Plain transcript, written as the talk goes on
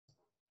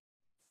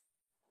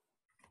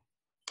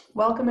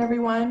Welcome,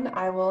 everyone.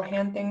 I will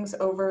hand things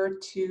over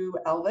to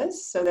Elvis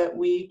so that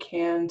we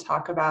can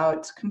talk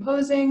about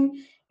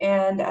composing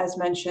and, as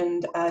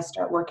mentioned,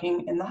 start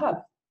working in the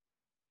hub.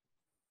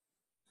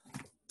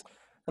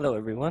 Hello,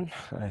 everyone.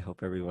 I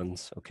hope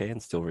everyone's okay and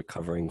still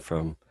recovering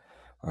from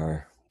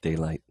our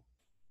daylight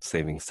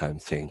savings time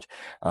change.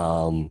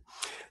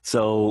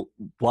 So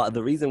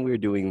the reason we're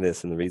doing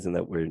this and the reason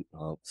that we're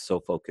so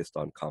focused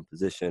on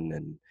composition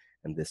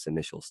and this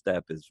initial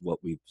step is what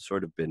we've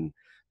sort of been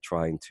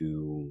trying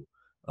to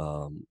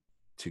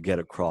get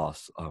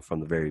across from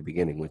the very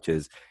beginning, which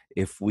is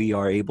if we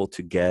are able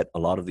to get a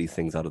lot of these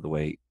things out of the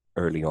way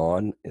early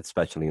on,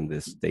 especially in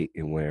this state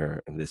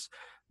in this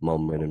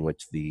moment in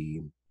which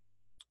the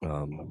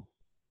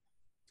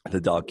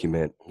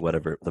document,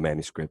 whatever the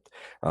manuscript,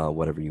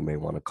 whatever you may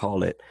want to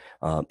call it,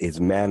 is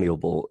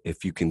malleable.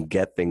 If you can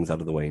get things out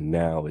of the way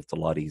now, it's a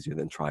lot easier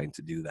than trying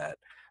to do that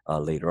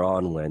later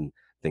on when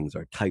things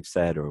are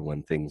typeset or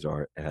when things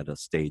are at a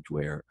stage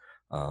where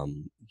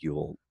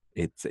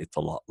it's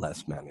a lot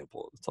less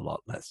malleable. It's a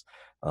lot less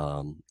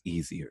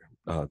easier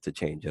to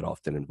change. It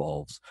often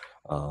involves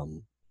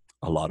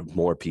a lot of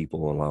more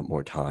people, a lot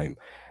more time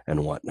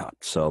and whatnot.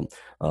 So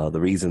the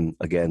reason,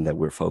 again, that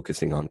we're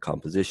focusing on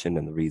composition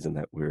and the reason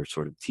that we're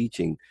sort of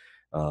teaching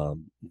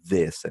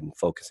this and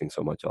focusing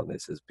so much on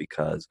this is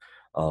because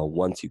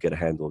once you get a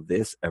handle of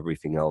this,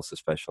 everything else,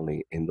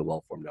 especially in the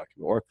well-formed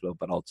document workflow,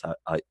 but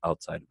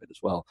outside of it as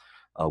well,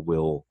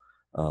 will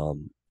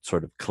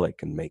sort of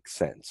click and make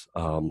sense.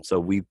 So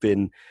we've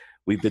been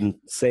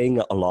saying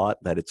a lot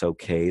that it's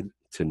okay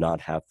to not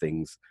have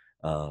things,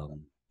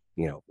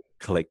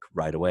 click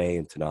right away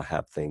and to not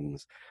have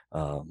things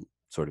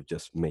sort of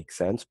just make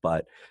sense.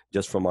 But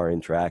just from our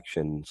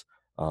interactions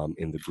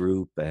in the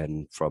group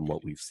and from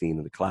what we've seen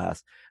in the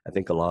class, I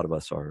think a lot of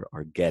us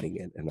are getting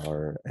it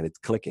and it's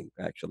clicking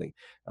actually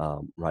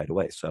right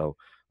away. So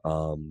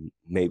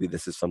maybe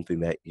this is something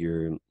that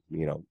you're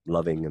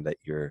loving and that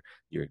you're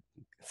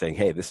saying,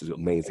 hey, this is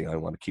amazing, I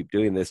want to keep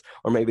doing this.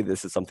 Or maybe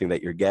this is something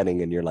that you're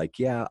getting and you're like,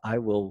 yeah, I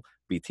will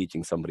be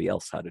teaching somebody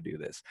else how to do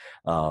this.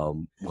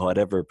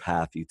 Whatever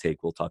path you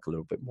take, we'll talk a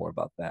little bit more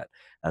about that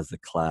as the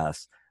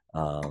class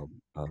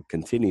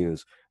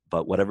continues.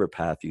 But whatever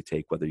path you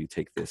take, whether you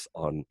take this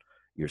on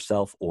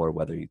yourself or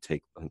whether you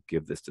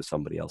give this to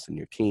somebody else in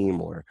your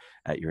team or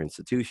at your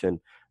institution,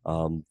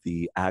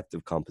 the act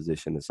of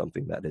composition is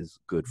something that is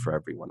good for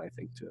everyone, I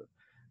think,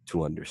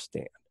 to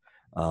understand.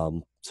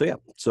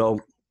 So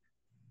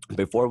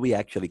before we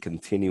actually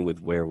continue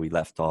with where we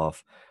left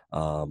off,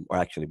 or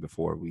actually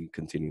before we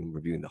continue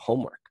reviewing the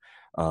homework,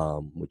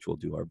 which we'll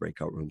do our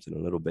breakout rooms in a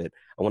little bit,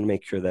 I want to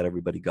make sure that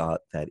everybody got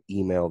that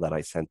email that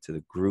I sent to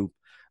the group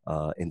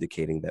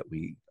indicating that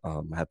we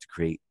have to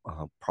create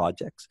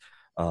projects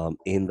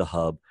in the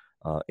hub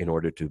in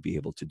order to be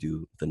able to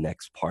do the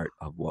next part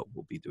of what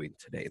we'll be doing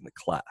today in the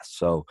class.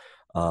 So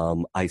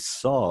I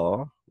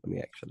saw, let me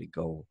actually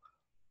go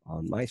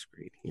on my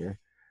screen here.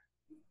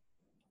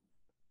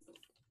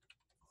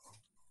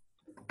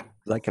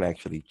 I can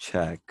actually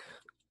check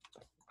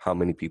how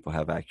many people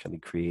have actually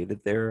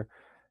created their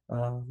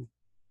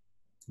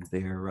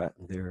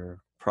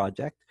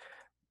project.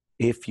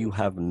 If you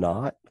have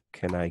not,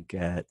 can I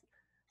get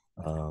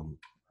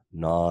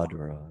nod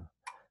or a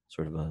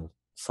sort of a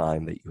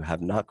sign that you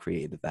have not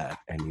created that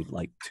and you'd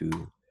like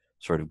to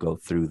sort of go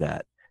through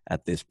that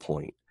at this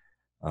point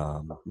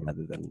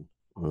rather than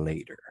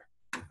later?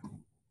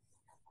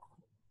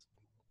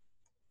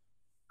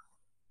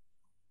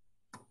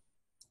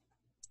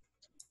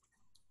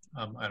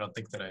 I don't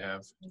think that I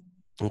have.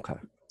 Okay.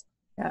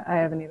 Yeah, I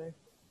haven't either.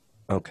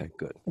 Okay,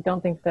 good. I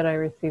don't think that I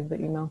received the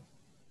email.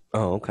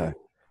 Oh, okay.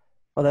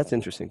 Well, that's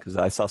interesting because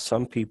I saw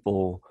some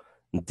people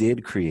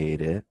did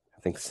create it. I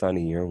think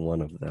Sunny, you're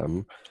one of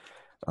them.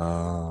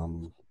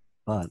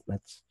 But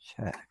let's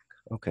check.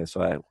 Okay,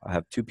 so I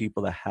have two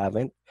people that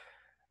haven't.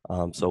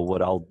 So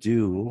what I'll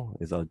do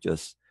is I'll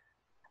just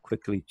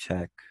quickly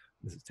check.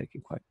 This is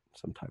taking quite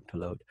some time to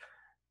load.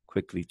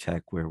 Quickly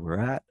check where we're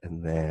at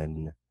and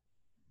then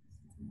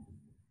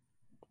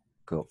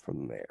go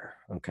from there.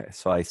 Okay,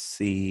 so I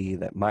see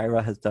that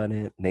Myra has done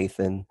it,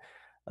 Nathan,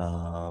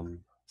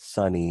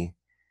 Sunny,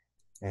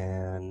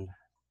 and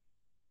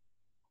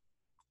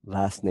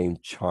last name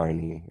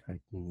Charney. I'm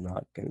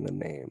not getting the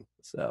name.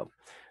 So,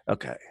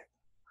 okay.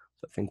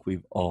 So I think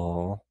we've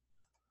all,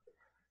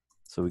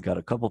 so we got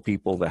a couple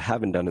people that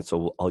haven't done it.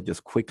 So I'll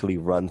just quickly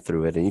run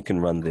through it and you can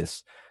run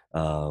this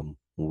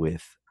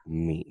with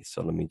me.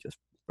 So let me just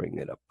bring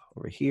it up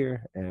over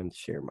here and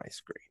share my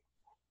screen.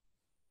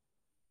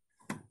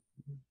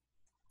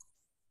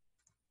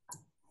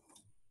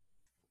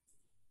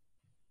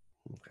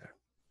 Okay.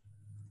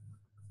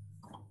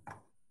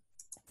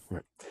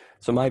 Right.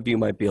 So my view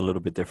might be a little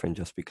bit different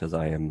just because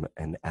I am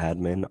an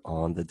admin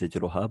on the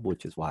Digital Hub,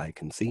 which is why I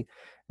can see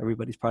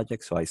everybody's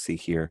project. So I see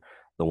here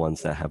the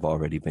ones that have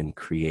already been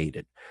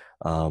created.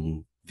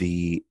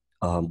 The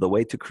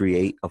way to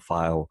create a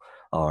file,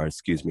 or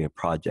excuse me, a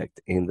project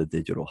in the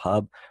Digital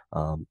Hub,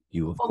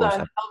 you of Hold course on,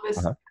 have,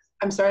 Elvis.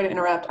 I'm sorry to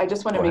interrupt. I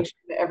just want to make sure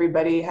that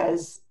everybody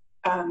has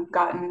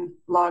gotten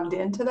logged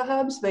into the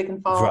hub so they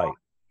can follow. Right.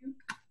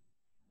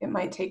 It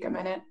might take a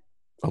minute.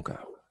 Okay.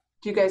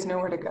 Do you guys know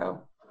where to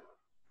go?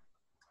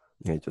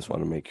 Yeah, I just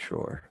want to make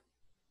sure.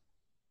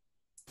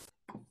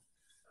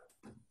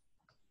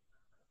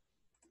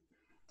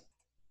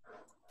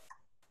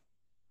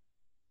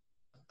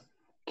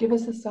 Give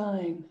us a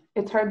sign.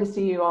 It's hard to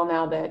see you all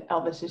now that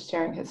Elvis is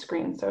sharing his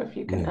screen. So if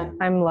you can, Yeah.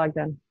 I'm logged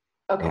in.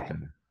 okay. Okay.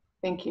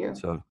 Thank you.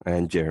 So,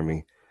 and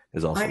Jeremy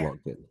is also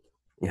logged in.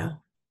 Yeah.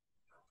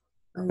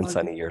 And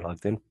Sunny, you're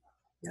logged in?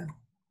 Yeah.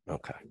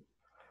 Okay.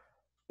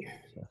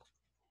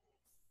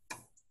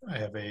 I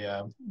have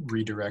a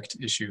redirect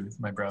issue,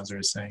 my browser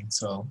is saying,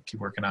 so I'll keep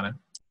working on it.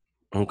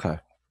 Okay.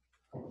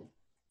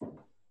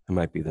 It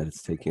might be that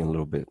it's taking a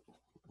little bit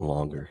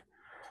longer.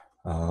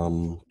 Yep.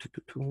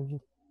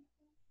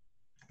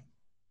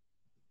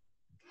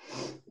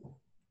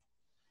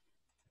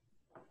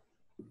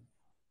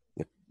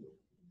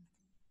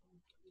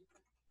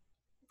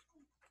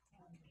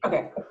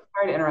 Okay.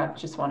 Sorry to interrupt.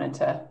 Just wanted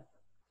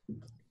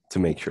To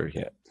make sure,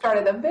 yeah. start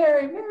at the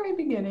very, very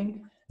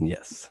beginning.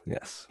 Yes,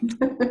 yes.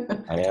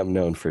 I am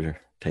known for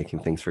taking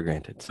things for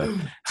granted. So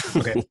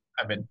Okay,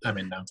 I'm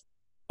in now.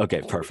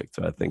 okay, perfect.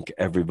 So I think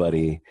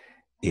everybody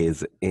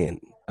is in.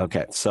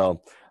 Okay,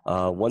 so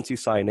once you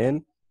sign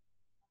in,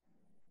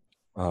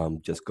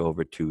 just go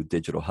over to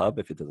Digital Hub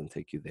if it doesn't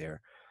take you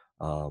there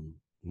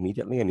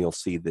immediately, and you'll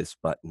see this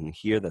button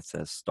here that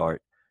says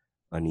Start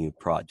a New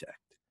Project.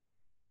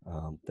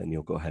 Then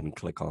you'll go ahead and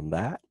click on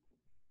that.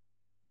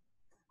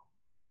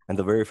 And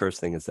the very first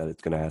thing is that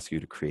it's going to ask you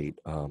to create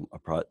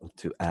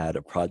to add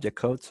a project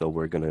code. So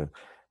we're going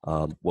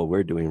to, what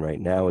we're doing right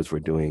now is we're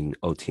doing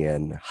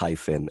OTN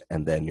hyphen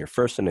and then your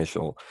first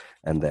initial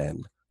and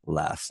then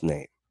last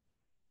name.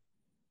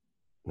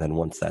 And then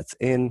once that's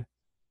in,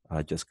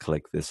 just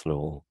click this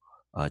little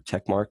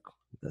check mark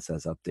that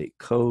says update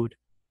code.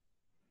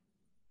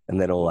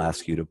 And then it'll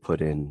ask you to put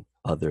in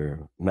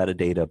other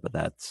metadata, but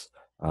that's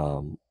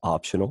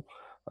optional.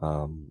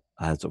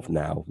 As of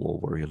now, we'll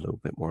worry a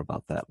little bit more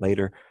about that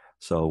later.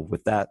 So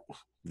with that,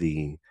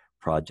 the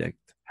project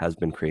has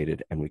been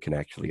created and we can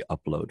actually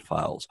upload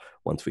files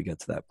once we get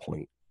to that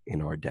point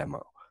in our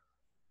demo.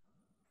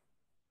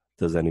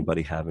 Does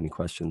anybody have any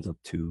questions up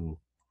to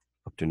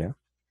now?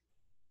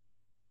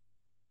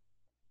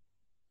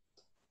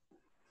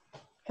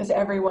 Has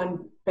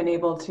everyone been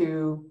able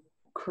to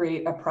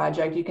create a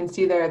project? You can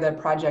see there the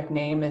project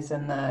name is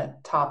in the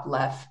top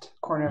left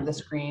corner of the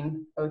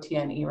screen,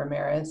 OTN E.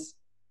 Ramirez.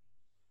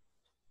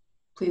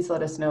 Please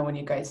let us know when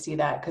you guys see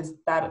that, because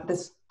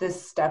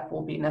this step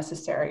will be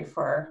necessary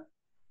for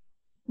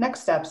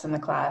next steps in the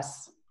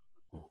class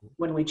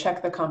when we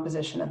check the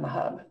composition in the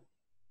hub.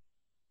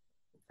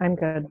 I'm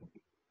good.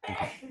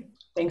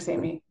 Thanks,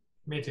 Amy.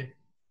 Me too.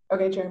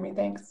 Okay, Jeremy,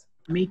 thanks.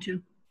 Me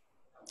too.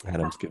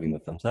 Adam's giving the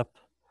thumbs up.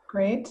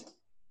 Great.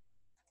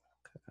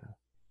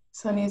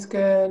 Sunny's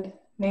good.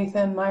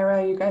 Nathan,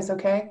 Myra, you guys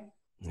okay?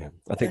 Yeah,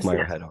 I think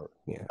Myra had already,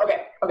 yeah.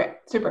 Okay,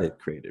 super. It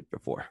created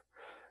before.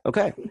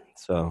 Okay,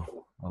 so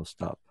I'll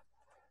stop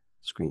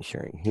screen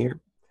sharing here.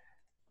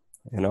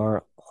 And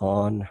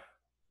on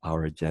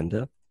our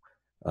agenda,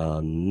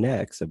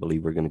 next, I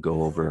believe we're going to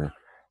go over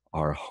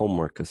our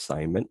homework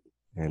assignment,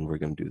 and we're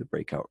going to do the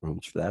breakout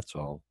rooms for that.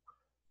 So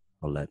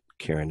I'll let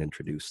Karen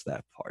introduce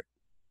that part.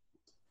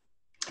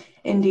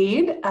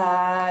 Indeed.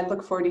 I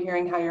look forward to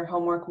hearing how your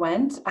homework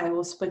went. I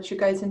will split you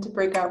guys into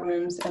breakout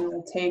rooms and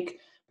we'll take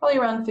probably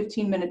around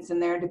 15 minutes in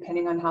there,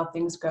 depending on how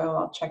things go.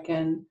 I'll check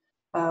in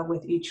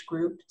with each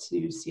group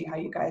to see how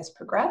you guys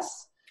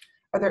progress.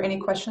 Are there any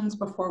questions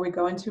before we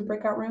go into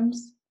breakout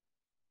rooms?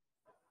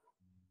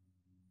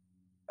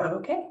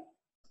 Okay.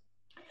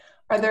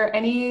 Are there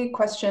any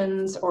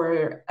questions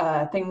or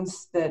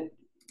things that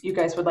you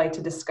guys would like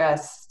to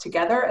discuss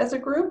together as a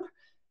group?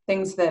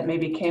 Things that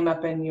maybe came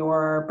up in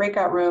your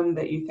breakout room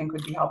that you think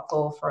would be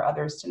helpful for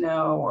others to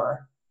know,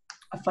 or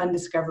a fun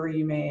discovery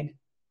you made?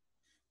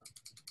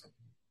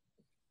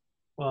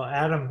 Well,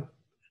 Adam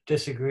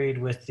disagreed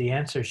with the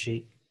answer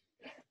sheet.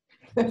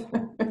 All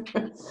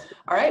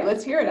right,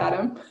 let's hear it,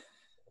 Adam.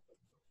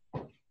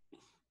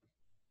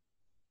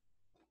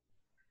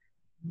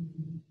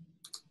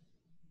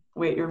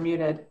 Wait, you're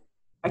muted.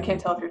 I can't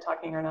tell if you're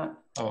talking or not.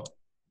 Oh,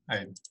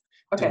 I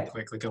Okay. did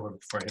quickly go over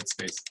before I hit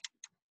space.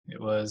 It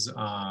was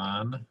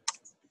on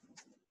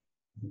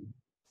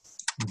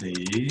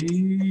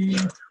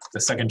the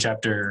second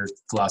chapter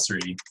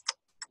glossary.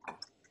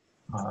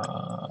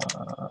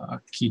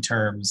 Key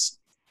terms.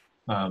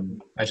 I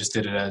just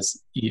did it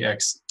as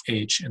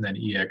EXH and then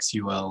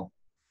EXUL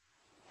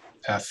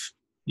F,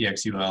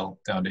 EXUL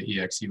down to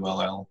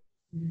EXULL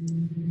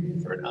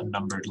for an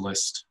unnumbered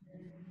list.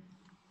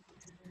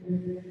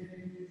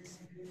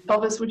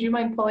 Elvis, would you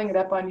mind pulling it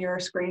up on your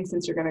screen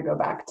since you're going to go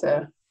back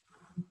to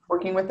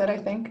working with it, I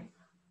think?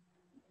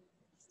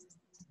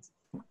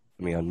 Let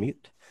me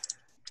unmute.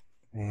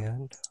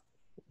 And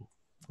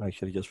I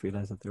should have just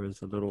realized that there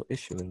was a little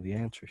issue in the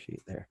answer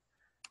sheet there.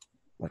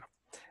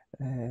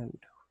 And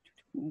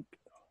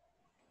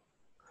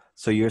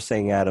So you're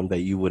saying, Adam,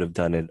 that you would have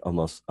done it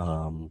almost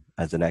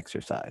as an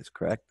exercise,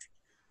 correct?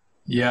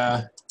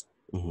 Yeah.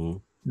 Mm-hmm.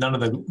 None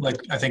of the, like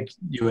I think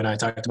you and I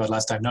talked about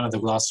last time, none of the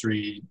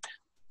glossary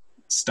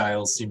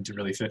styles seem to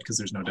really fit because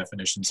there's no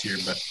definitions here,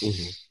 but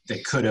Mm-hmm. they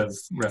could have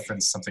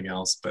referenced something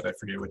else, but I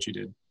forget what you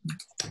did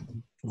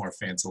more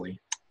fancily.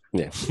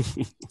 Yeah,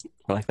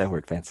 I like that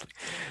word, fancy.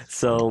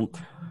 So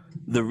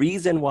the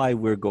reason why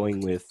we're going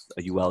with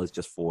a UL is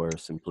just for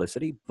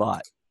simplicity,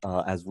 but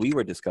as we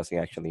were discussing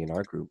actually in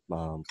our group,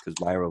 because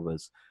Myra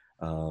was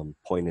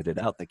pointed it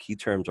out, that key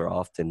terms are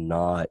often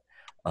not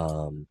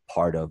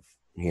part of,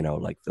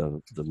 like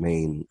the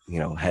main,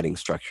 heading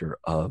structure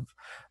of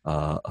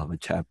a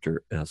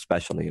chapter,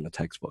 especially in a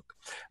textbook.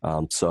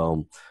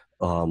 So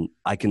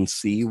I can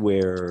see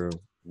where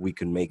we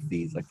can make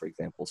these, like, for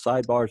example,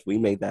 sidebars.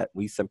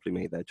 We simply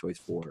made that choice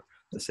for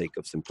the sake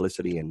of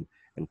simplicity and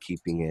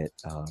keeping it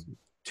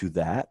to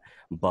that.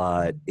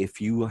 But if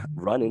you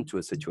run into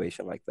a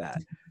situation like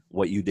that,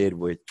 what you did,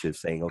 which is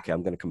saying, okay,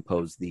 I'm going to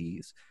compose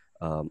these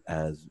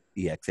as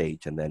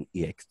EXH and then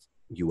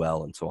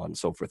EXUL and so on and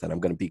so forth, and I'm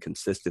going to be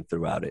consistent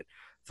throughout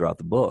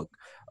the book,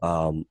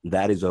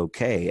 that is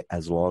okay,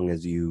 as long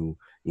as you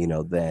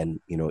then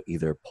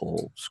either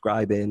pull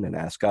Scribe in and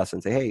ask us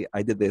and say, hey,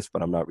 I did this,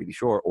 but I'm not really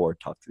sure, or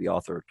talk to the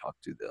author, or talk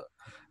to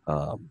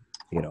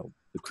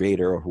the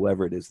creator, or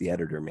whoever it is, the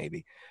editor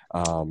maybe.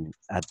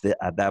 At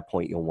that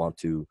point, you'll want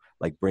to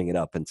like bring it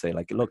up and say,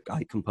 like, look,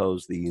 I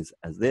composed these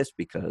as this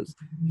because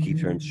key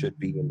terms should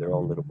be in their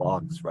own little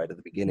box right at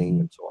the beginning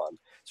and so on,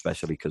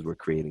 especially because we're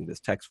creating this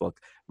text book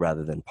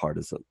rather than part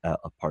of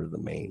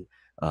the main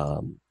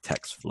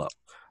text flow.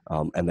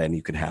 And then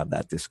you can have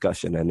that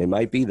discussion, and it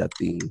might be that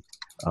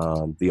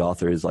the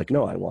author is like,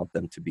 no, I want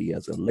them to be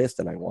as a list,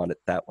 and I want it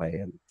that way,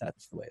 and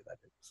that's the way that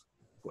it's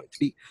going to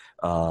be.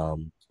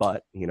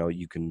 But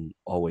you can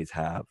always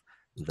have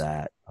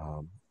that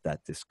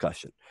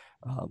discussion.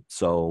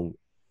 So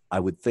I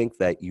would think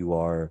that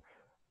you're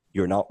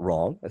not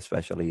wrong,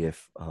 especially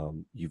if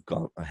you've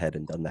gone ahead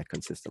and done that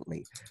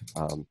consistently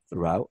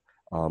throughout.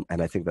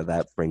 And I think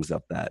that brings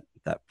up that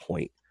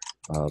point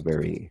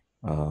very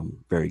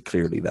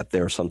clearly, that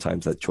there are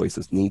sometimes that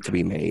choices need to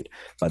be made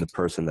by the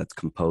person that's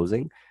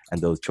composing,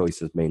 and those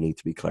choices may need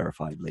to be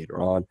clarified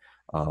later on.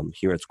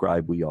 Here at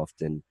Scribe, we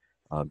often,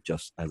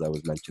 just as I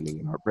was mentioning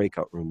in our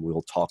breakout room,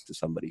 we'll talk to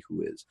somebody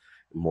who is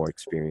more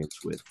experienced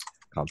with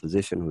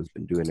composition, who's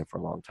been doing it for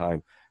a long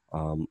time,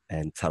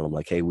 and tell them,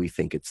 like, hey, we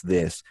think it's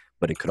this,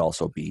 but it could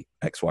also be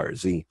X, Y, or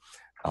Z.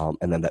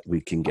 And then that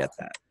we can get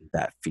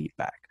that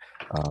feedback.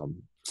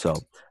 So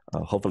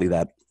hopefully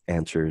that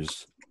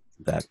answers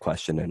that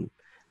question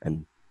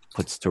and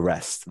puts to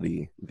rest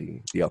the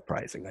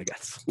uprising, I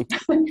guess.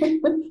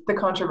 The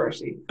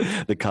controversy.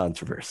 The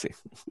controversy.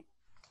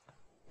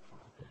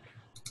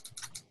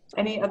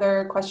 Any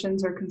other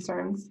questions or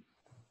concerns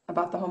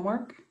about the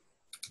homework?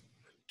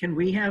 Can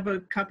we have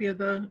a copy of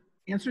the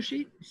answer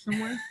sheet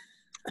somewhere?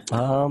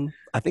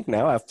 I think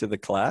now after the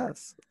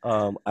class,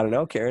 I don't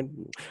know,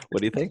 Karen,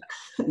 what do you think?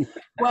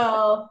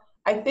 Well,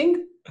 I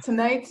think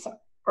tonight's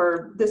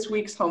or this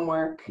week's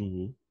homework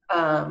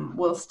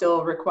will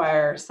still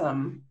require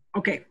some.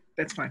 Okay,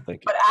 that's fine.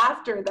 Thank you. But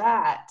after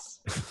that,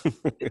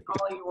 it's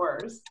all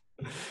yours.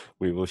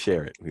 We will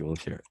share it.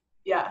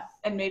 Yeah,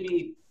 and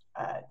maybe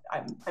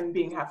I'm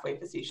being halfway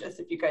facetious.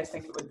 If you guys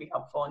think it would be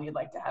helpful and you'd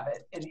like to have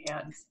it in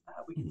hand,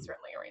 we can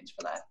certainly arrange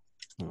for that.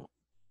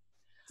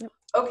 Yep.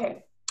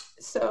 Okay.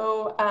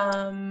 So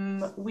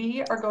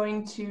we are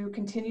going to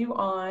continue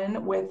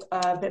on with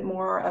a bit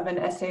more of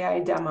an SAI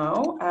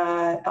demo.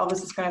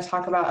 Elvis is going to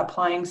talk about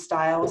applying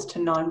styles to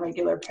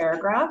non-regular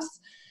paragraphs.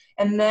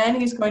 And then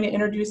he's going to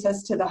introduce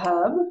us to the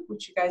hub,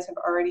 which you guys have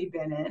already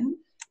been in,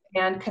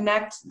 and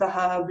connect the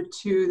hub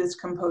to this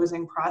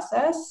composing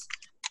process.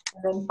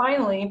 And then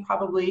finally,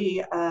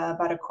 probably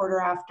about a quarter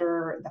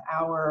after the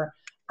hour,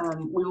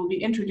 we will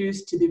be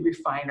introduced to the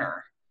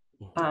refiner.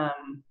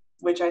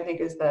 Which I think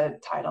is the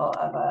title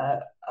of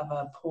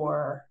a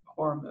poor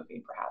horror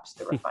movie, perhaps,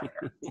 The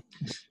Refiner.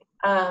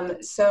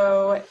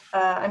 So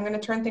I'm going to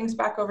turn things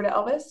back over to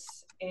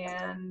Elvis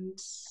and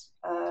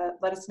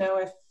let us know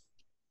if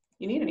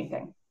you need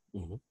anything.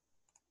 I'm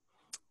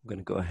going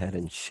to go ahead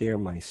and share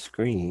my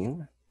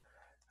screen,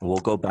 and we'll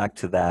go back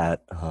to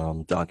that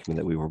document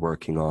that we were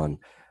working on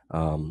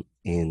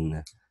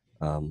in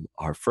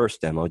our first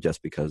demo,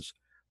 just because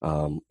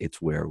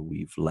it's where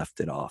we've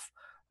left it off.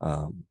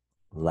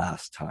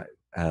 Last time.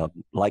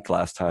 Like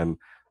last time,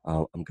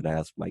 I'm going to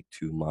ask Mike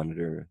to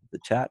monitor the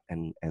chat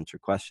and answer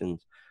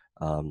questions,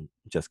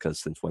 just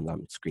because since when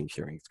I'm screen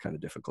sharing, it's kind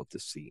of difficult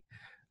to see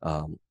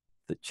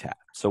the chat.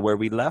 So where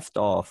we left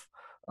off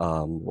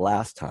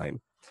last time,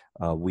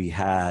 we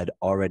had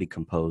already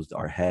composed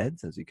our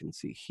heads, as you can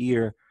see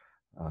here.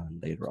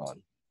 Later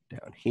on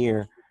down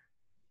here,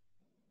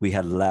 we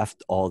had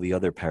left all the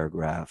other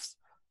paragraphs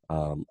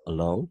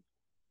alone,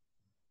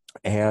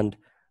 and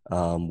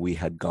we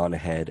had gone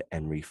ahead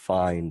and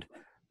rendered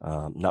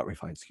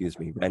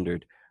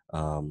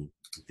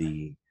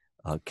the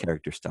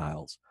character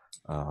styles,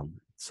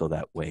 so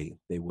that way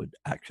they would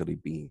actually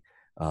be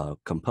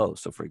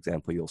compose. So for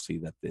example, you'll see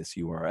that this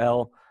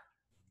URL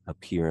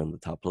up here in the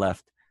top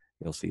left,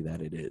 you'll see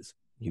that it is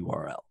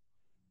URL,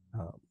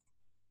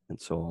 and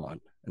so on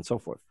and so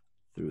forth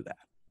through that.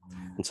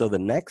 And so the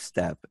next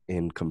step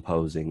in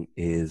composing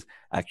is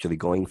actually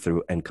going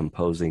through and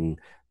composing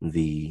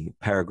the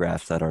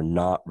paragraphs that are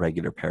not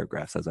regular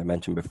paragraphs. As I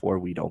mentioned before,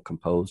 we don't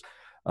compose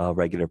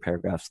regular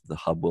paragraphs. The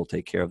hub will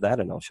take care of that,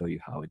 and I'll show you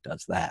how it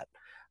does that.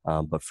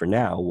 But for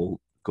now, we'll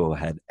go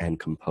ahead and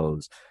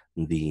compose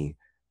the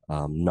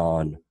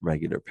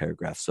non-regular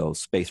paragraphs. So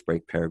space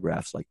break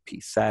paragraphs like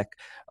psec,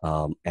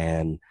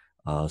 and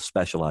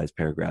specialized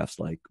paragraphs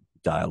like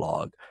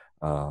dialogue,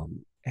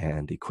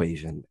 and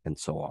equation, and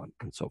so on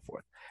and so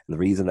forth. And the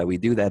reason that we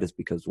do that is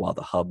because while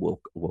the hub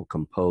will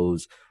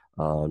compose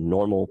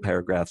normal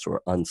paragraphs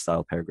or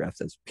unstyled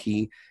paragraphs as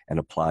P and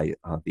apply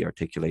the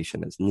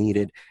articulation as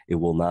needed, it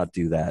will not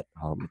do that.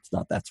 It's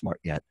not that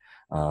smart yet.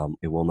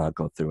 It will not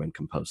go through and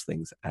compose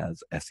things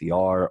as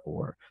SER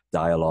or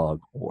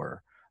dialogue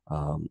or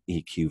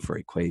EQ for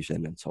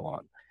equation, and so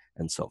on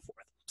and so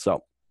forth.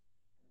 So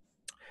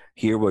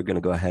here we're going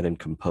to go ahead and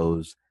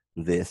compose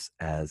this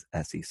as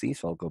SEC.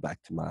 So I'll go back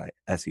to my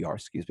SER,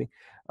 excuse me,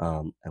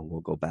 and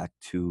we'll go back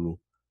to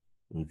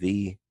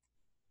the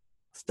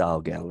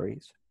style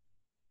galleries.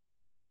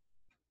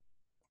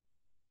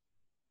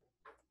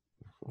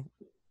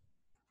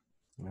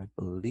 And I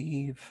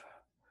believe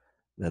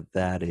that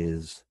that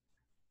is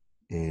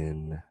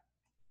in,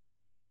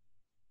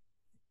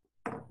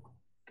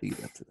 leave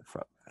that to the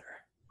front matter.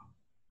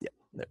 Yeah,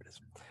 there it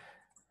is.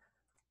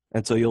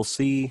 And so you'll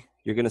see,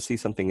 you're going to see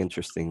something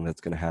interesting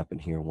that's going to happen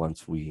here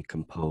once we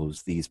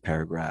compose these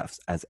paragraphs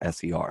as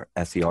SER.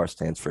 SER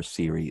stands for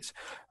series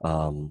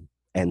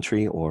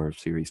entry or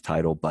series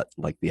title, but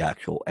like the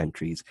actual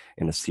entries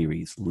in a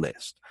series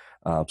list.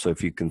 So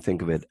if you can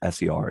think of it,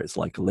 SER is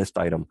like a list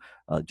item,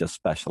 just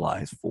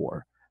specialized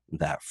for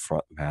that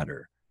front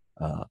matter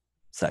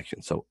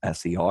section. So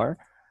SER,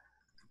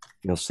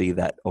 you'll see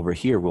that over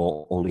here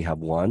we'll only have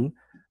one.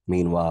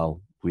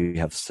 Meanwhile, we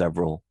have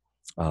several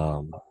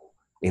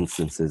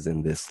instances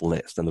in this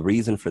list. And the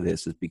reason for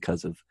this is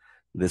because of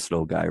this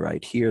little guy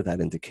right here that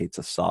indicates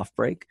a soft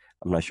break.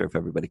 I'm not sure if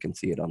everybody can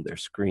see it on their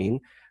screen.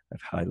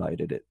 I've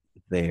highlighted it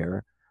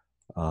there.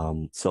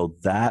 So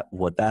that,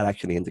 what that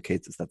actually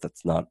indicates is that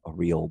that's not a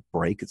real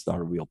break. It's not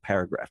a real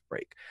paragraph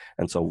break.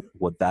 And so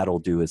what that'll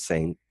do is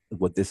saying,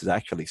 what this is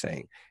actually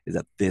saying is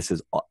that this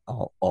is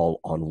all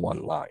on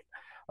one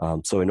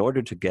line. So in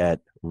order to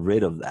get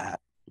rid of that,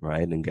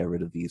 right, and get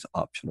rid of these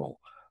optional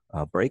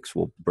breaks,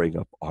 we'll bring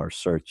up our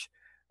search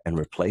and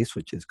replace,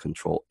 which is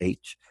Control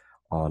H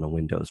on a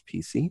Windows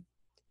PC,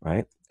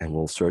 right? And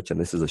we'll search,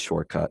 and this is a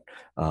shortcut,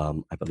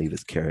 I believe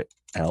it's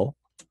 *L.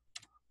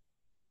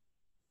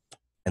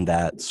 And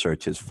that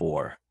searches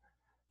for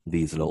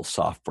these little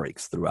soft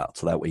breaks throughout.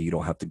 So that way you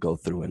don't have to go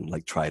through and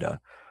like try to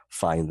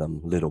find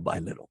them little by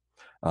little.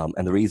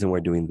 And the reason we're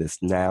doing this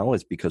now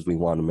is because we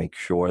want to make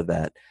sure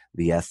that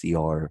the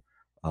SER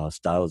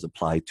style is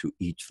applied to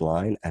each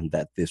line, and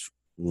that this,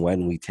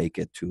 when we take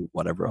it to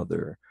whatever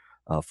other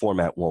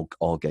format, won't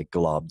all get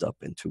globbed up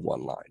into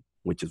one line,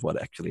 which is what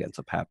actually ends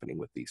up happening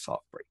with these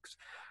soft breaks.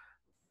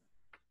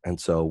 And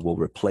so we'll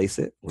replace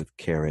it with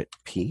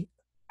 *P.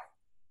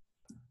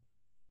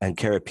 And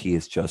 *P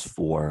is just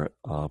for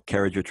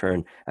carriage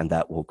return, and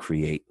that will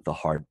create the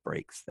hard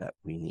breaks that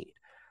we need.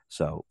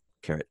 So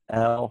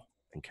 *L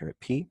and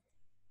 *P.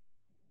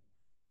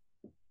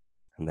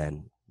 And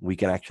then we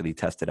can actually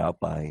test it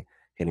out by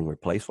hitting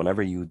replace.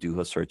 Whenever you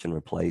do a search and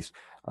replace,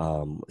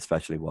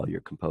 especially while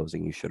you're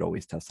composing, you should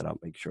always test it out,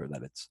 make sure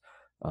that it's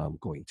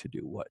going to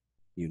do what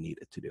you need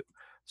it to do.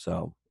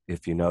 So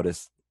if you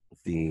notice,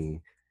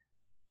 the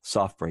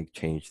soft break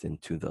changed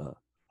into the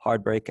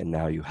hard break, and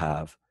now you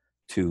have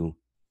two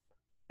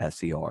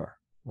SER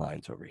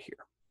lines over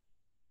here.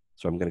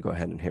 So I'm going to go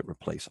ahead and hit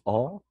replace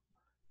all.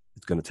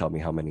 It's going to tell me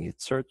how many it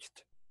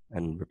searched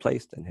and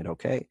replaced, and hit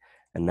OK.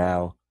 And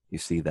now you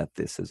see that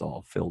this is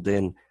all filled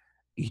in.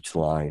 Each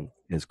line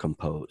is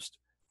composed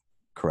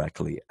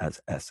correctly as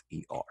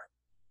SER.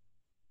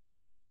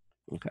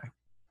 Okay,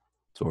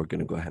 so we're going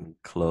to go ahead and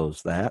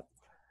close that.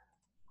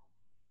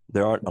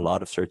 There aren't a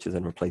lot of searches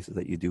and replaces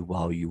that you do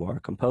while you are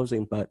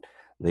composing, but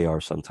they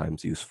are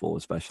sometimes useful,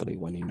 especially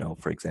when you know,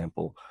 for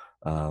example,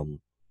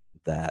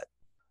 that,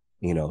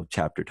 you know,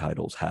 chapter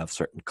titles have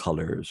certain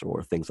colors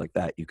or things like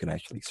that. You can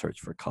actually search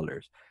for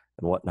colors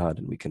and whatnot,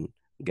 and we can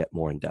get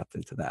more in depth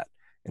into that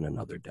in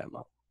another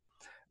demo.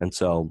 And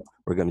so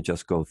we're going to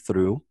just go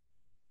through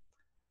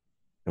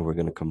and we're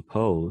going to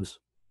compose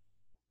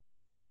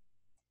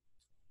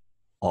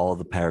all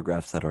the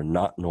paragraphs that are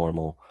not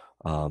normal,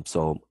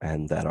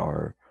 and that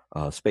are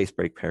space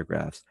break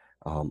paragraphs,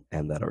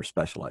 and that are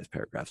specialized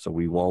paragraphs. So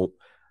we won't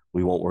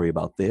worry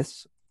about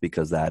this,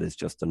 because that is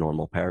just a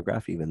normal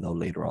paragraph, even though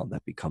later on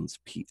that becomes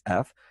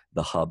PF.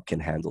 The hub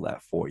can handle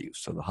that for you.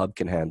 So the hub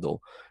can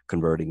handle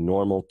converting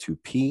normal to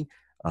P,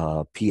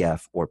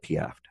 PF, or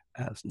PF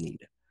as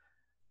needed.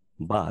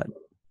 But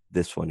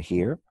this one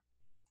here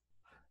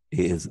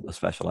is a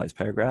specialized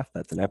paragraph.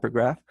 That's an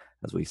epigraph,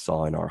 as we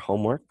saw in our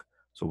homework.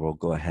 So we'll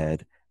go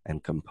ahead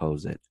and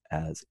compose it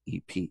as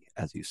EP,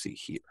 as you see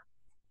here.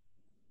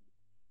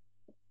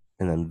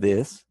 And then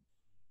this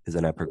is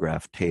an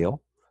epigraph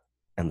tail,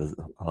 and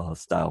the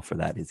style for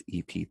that is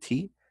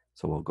EPT.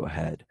 So we'll go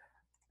ahead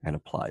and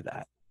apply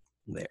that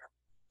there,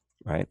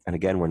 right? And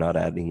again, we're not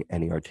adding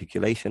any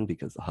articulation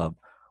because the hub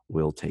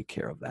will take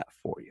care of that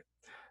for you.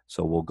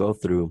 So we'll go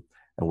through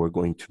and we're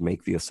going to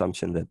make the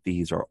assumption that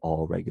these are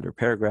all regular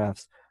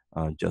paragraphs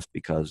just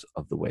because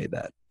of the way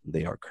that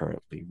they are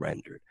currently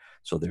rendered.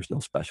 So there's no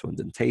special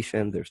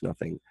indentation, there's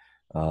nothing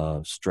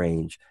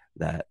strange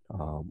that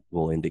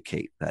will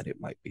indicate that it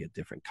might be a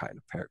different kind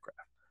of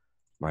paragraph,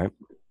 right?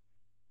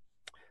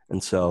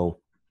 And so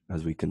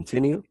as we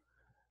continue,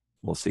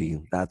 we'll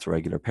see that's a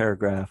regular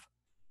paragraph,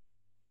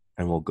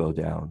 and we'll go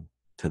down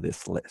to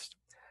this list.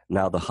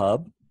 Now the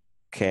hub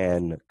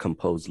can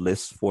compose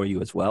lists for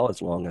you as well,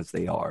 as long as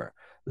they are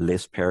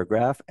list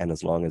paragraph and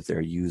as long as they're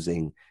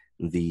using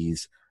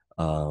these,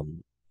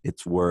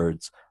 it's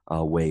Word's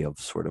way of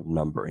sort of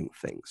numbering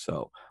things.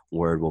 So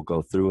Word will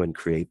go through and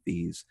create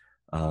these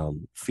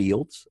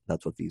fields,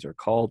 that's what these are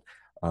called,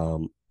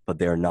 but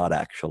they're not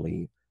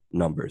actually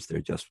numbers,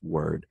 they're just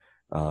Word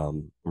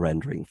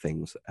rendering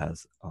things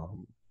as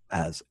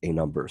a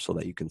number so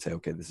that you can say,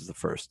 okay, this is the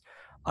first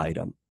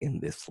item in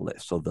this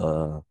list. So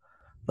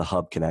the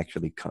hub can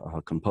actually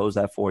compose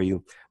that for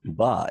you.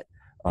 But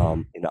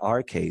in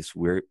our case,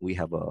 we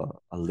have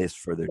a list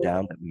further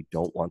down that we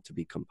don't want to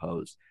be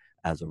composed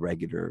as a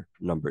regular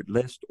numbered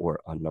list or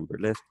unnumbered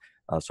list.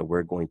 So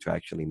we're going to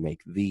actually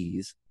make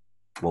these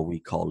what we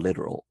call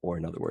literal, or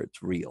in other words,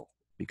 real.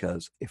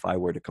 Because if I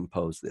were to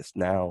compose this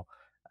now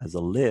as a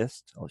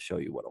list, I'll show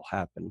you what will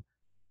happen.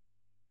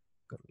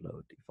 Go to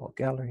load default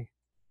gallery.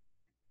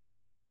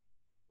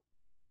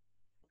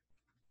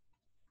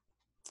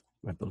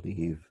 I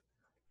believe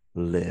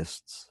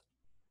lists,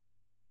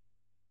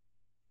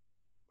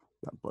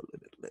 not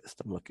bulleted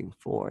list, I'm looking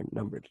for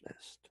numbered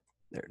list.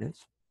 There it is.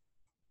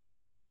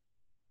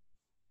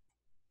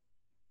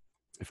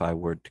 If I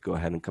were to go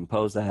ahead and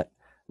compose that,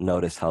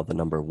 notice how the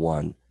number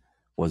 1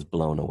 was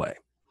blown away.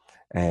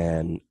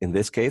 And in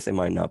this case, it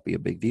might not be a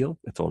big deal.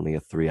 It's only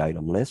a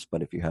 3-item list,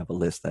 but if you have a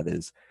list that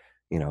is,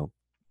 you know,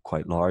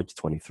 quite large,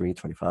 23,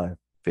 25,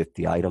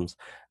 50 items,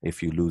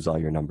 if you lose all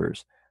your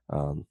numbers,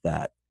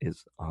 that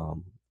is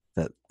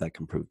that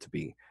can prove to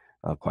be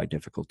quite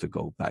difficult to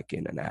go back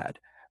in and add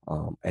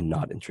and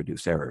not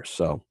introduce errors.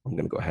 So I'm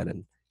going to go ahead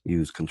and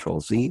use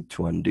Control-Z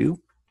to undo.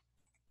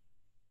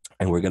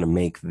 And we're going to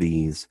make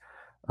these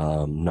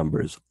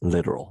numbers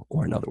literal,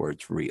 or in other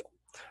words, real.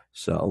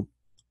 So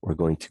we're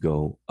going to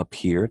go up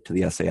here to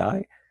the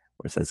SAI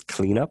where it says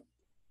cleanup.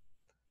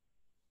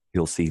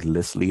 You'll see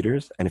list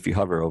leaders. And if you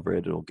hover over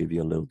it, it'll give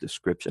you a little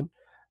description.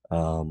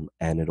 And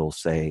it'll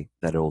say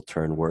that it'll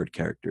turn word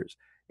characters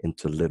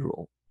into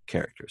literal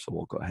characters. So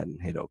we'll go ahead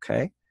and hit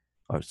OK.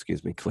 Or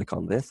excuse me, click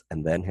on this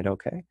and then hit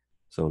OK.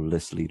 So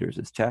list leaders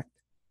is checked.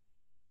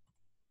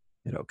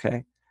 Hit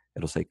OK.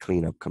 It'll say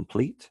cleanup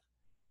complete.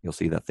 You'll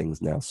see that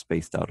things now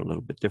spaced out a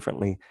little bit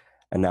differently.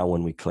 And now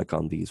when we click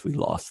on these, we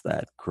lost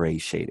that gray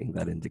shading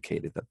that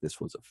indicated that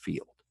this was a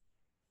field.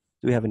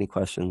 Do we have any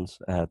questions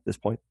at this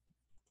point?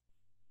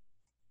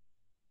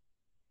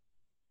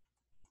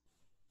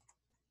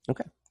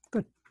 Okay,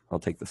 good. I'll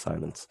take the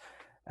silence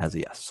as a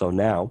yes. So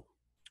now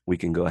we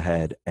can go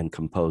ahead and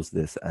compose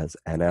this as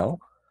NL,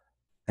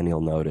 and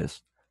you'll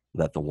notice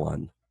that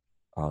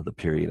the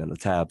period and the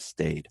tab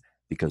stayed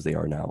because they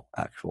are now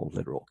actual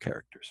literal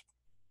characters.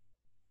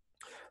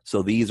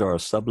 So these are a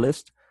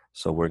sublist.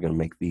 So we're going to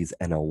make these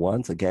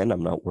NL1s. Again,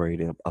 I'm not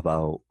worried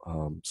about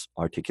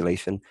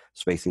articulation,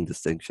 spacing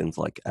distinctions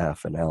like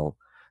F and L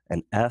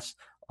and S.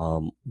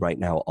 Right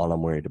now, all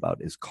I'm worried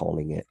about is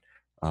calling it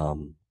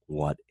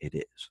what it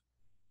is.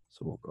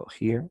 So we'll go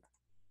here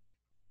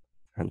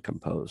and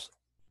compose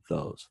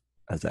those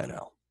as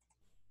NL.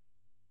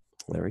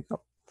 There we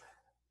go.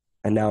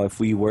 And now if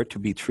we were to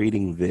be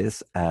treating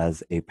this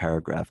as a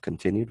paragraph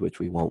continued, which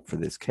we won't for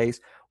this case,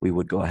 we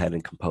would go ahead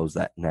and compose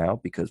that now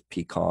because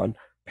pcon,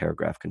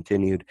 paragraph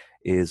continued,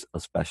 is a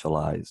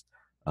specialized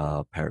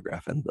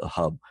paragraph, and the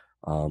hub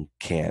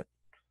can't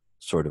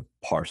sort of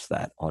parse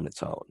that on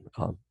its own.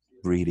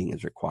 Reading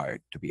is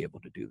required to be able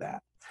to do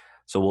that.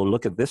 So we'll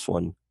look at this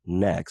one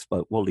next,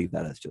 but we'll leave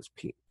that as just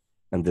P.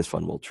 And this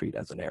one we'll treat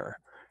as an error.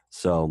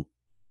 So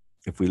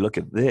if we look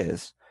at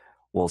this,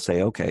 we'll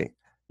say, okay,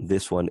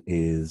 this one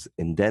is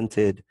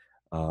indented,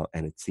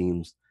 and it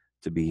seems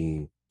to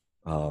be,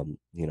 you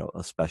know,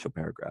 a special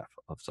paragraph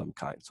of some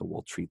kind. So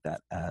we'll treat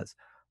that as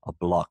a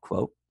block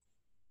quote.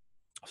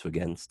 So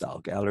again, style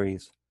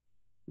galleries,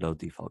 load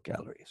default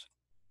galleries,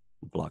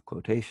 block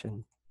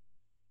quotation,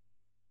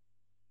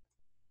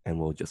 and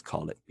we'll just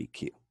call it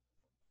BQ.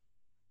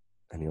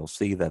 And you'll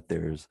see that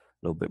there's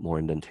a little bit more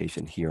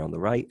indentation here on the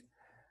right,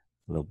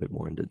 a little bit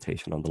more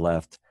indentation on the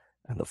left,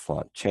 and the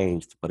font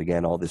changed. But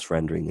again, all this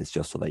rendering is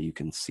just so that you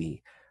can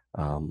see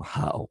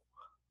how,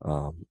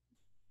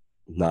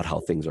 not how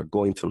things are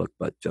going to look,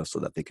 but just so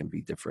that they can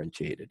be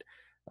differentiated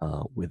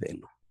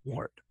within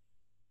Word.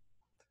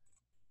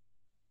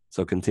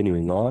 So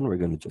continuing on, we're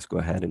going to just go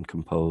ahead and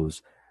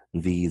compose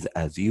these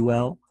as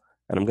UL.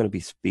 And I'm going to be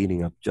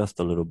speeding up just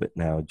a little bit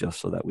now,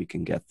 just so that we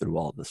can get through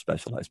all the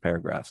specialized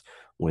paragraphs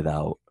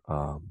without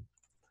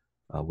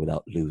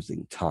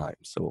losing time.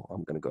 So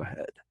I'm going to go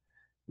ahead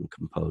and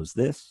compose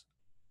this.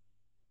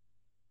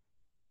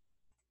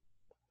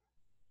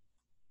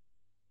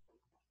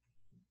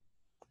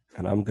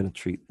 And I'm going to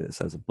treat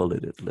this as a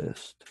bulleted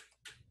list.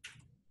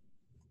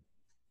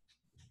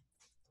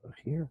 So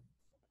here,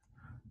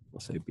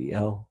 we'll say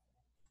BL,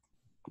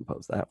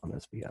 compose that one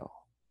as BL.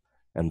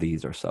 And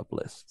these are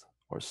sublists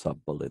or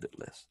sub-bulleted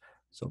lists,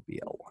 so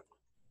BL1.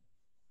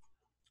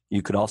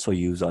 You could also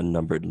use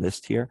unnumbered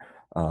list here.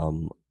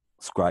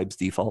 Scribe's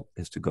default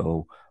is to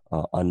go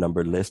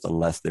unnumbered list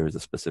unless there is a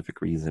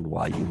specific reason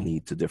why you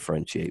need to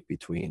differentiate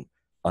between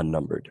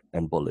unnumbered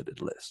and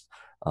bulleted lists.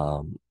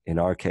 In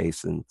our case,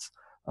 since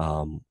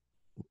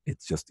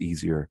it's just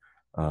easier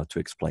to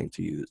explain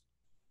to you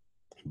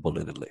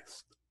bulleted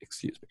list,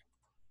 excuse me.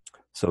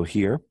 So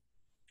here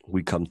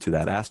we come to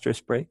that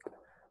asterisk break.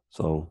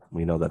 So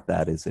we know that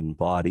that is in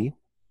body.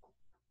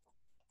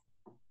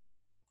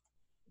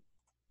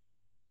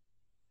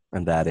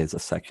 And that is a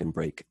section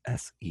break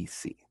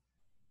SEC.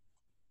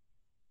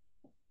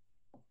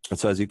 And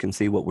so as you can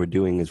see, what we're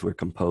doing is we're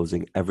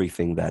composing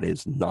everything that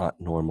is not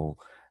normal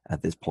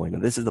at this point.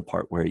 And this is the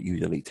part where it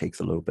usually takes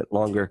a little bit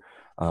longer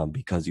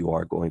because you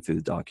are going through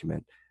the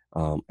document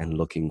and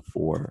looking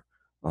for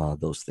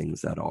those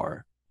things that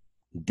are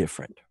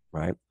different,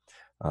 right?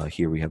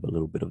 Here we have a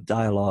little bit of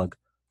dialogue.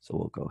 So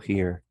we'll go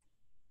here.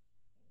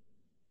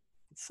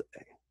 Let's say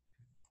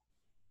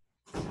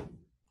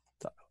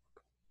dialogue.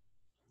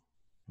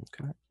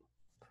 Okay.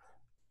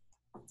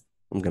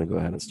 I'm going to go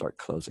ahead and start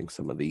closing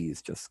some of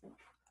these just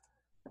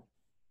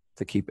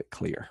to keep it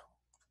clear.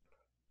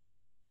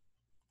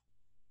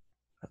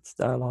 That's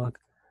dialogue.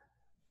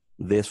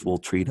 This we'll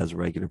treat as a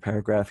regular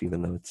paragraph,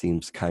 even though it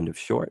seems kind of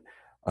short,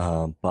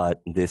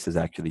 but this is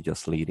actually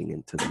just leading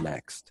into the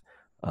next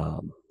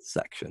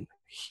section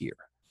here.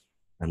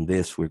 And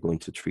this we're going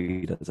to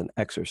treat as an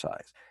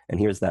exercise. And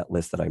here's that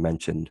list that I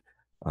mentioned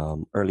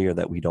earlier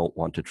that we don't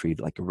want to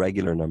treat like a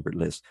regular numbered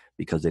list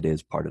because it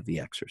is part of the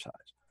exercise.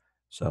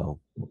 So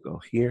we'll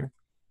go here.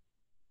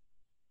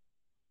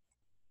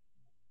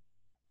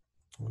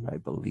 And I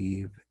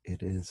believe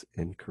it is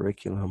in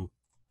curriculum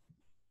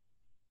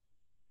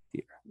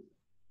here.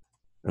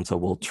 And so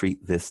we'll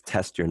treat this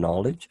test your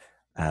knowledge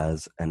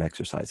as an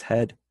exercise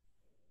head.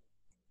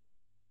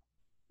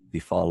 The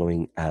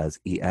following as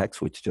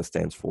EX, which just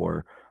stands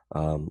for,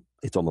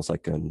 it's almost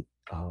like a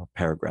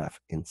paragraph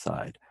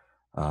inside,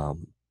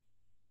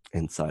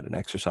 inside an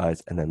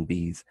exercise. And then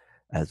these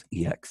as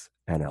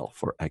EXNL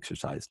for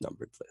exercise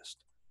numbered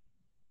list.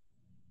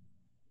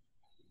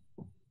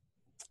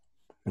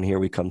 And here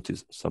we come to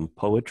some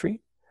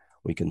poetry.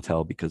 We can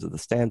tell because of the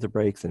stanza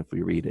breaks, and if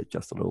we read it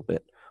just a little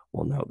bit,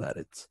 we'll know that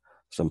it's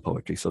some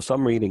poetry. So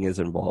some reading is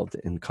involved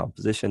in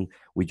composition.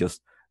 We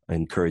just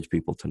encourage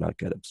people to not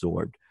get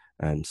absorbed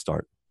and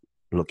start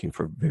looking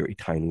for very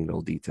tiny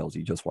little details.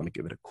 You just want to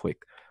give it a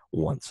quick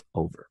once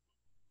over.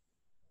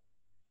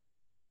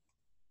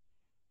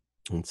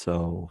 And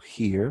so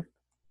here,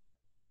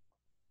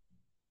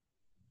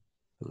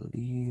 I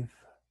believe,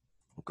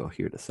 we'll go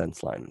here to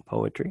sense line and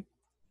poetry.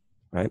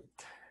 Right?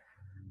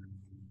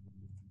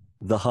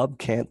 The hub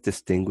can't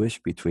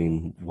distinguish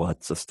between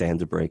what's a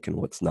stanza break and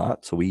what's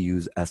not. So we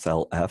use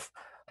SLF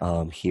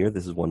here.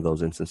 This is one of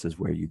those instances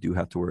where you do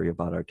have to worry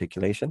about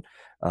articulation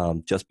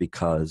just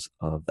because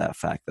of that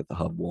fact that the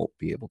hub won't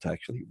be able to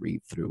actually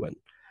read through and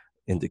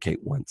indicate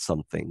when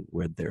something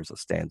where there's a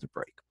stanza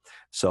break.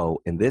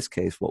 So in this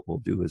case, what we'll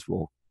do is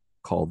we'll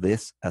call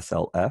this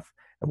SLF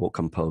and we'll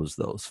compose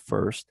those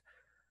first.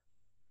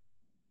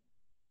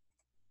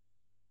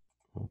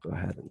 We'll go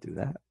ahead and do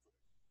that.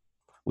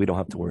 We don't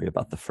have to worry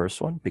about the first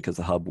one because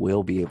the hub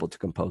will be able to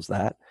compose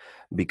that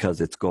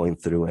because it's going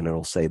through and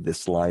it'll say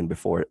this line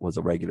before it was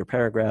a regular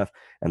paragraph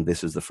and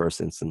this is the first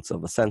instance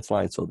of a sense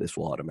line, so this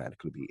will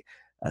automatically be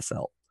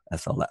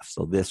SLF.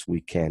 So this we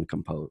can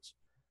compose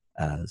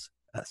as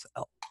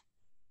SL.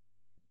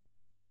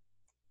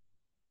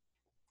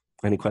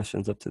 Any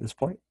questions up to this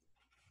point?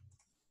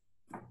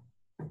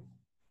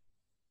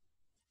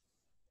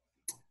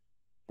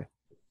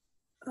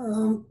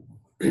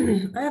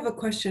 I have a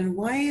question.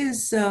 Why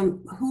is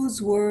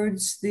whose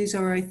words, these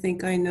are, I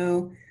think I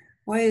know,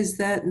 why is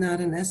that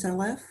not an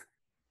SLF?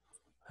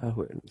 Oh,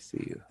 let me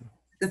see.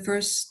 The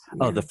first.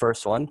 Oh, Yeah. the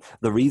first one.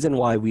 The reason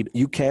why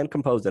you can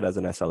compose it as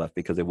an SLF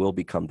because it will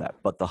become that,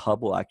 but the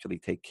hub will actually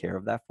take care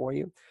of that for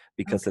you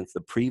because since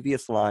the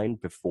previous line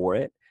before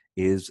it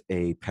is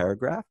a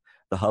paragraph,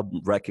 the hub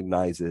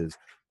recognizes,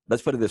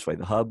 let's put it this way,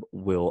 the hub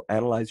will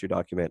analyze your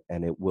document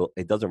and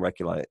it doesn't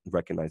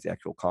recognize the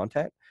actual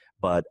content,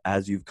 but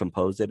as you've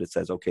composed it, it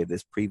says, okay,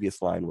 this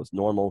previous line was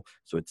normal,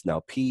 so it's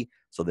now P.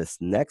 So this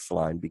next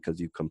line, because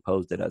you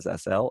composed it as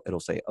SL, it'll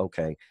say,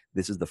 okay,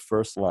 this is the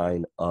first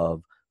line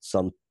of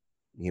some,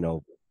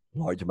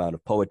 large amount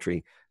of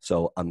poetry,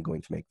 so I'm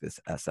going to make this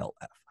SLF.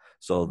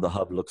 So the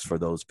hub looks for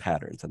those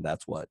patterns, and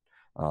that's what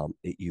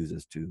it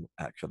uses to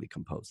actually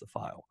compose the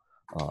file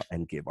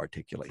and give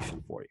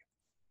articulation for you.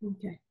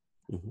 Okay.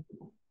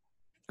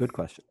 Good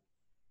question.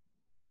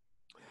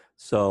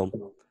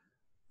 So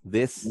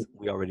this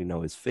we already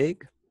know is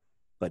Fig,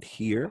 but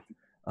here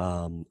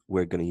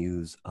we're going to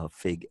use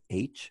Fig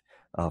H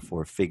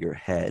for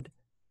figurehead,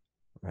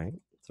 right?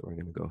 So we're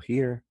going to go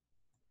here,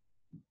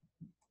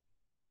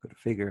 go to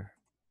figure,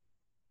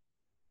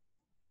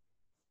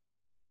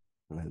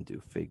 and then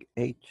do Fig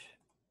H.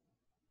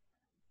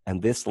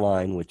 And this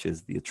line, which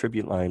is the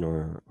attribute line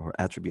or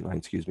attribute line,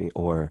 excuse me,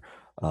 or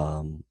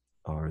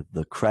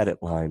the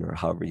credit line, or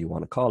however you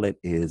want to call it,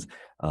 is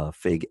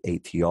Fig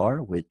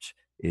ATR, which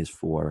is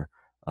for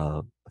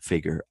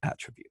figure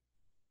attribute.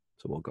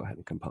 So we'll go ahead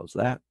and compose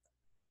that.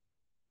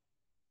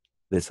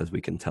 This, as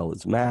we can tell,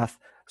 is math.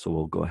 So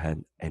we'll go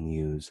ahead and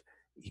use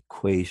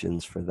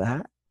equations for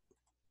that.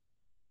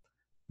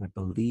 I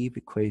believe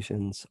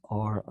equations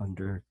are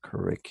under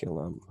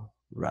curriculum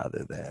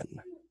rather than,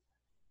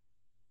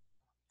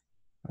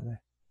 are they?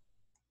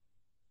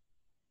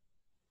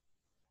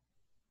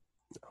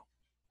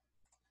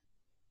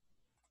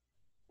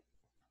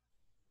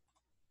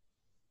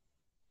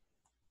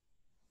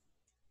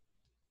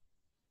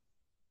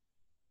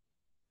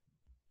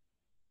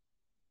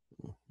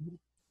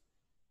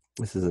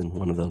 This is in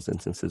one of those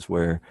instances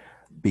where,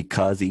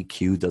 because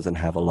EQ doesn't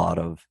have a lot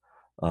of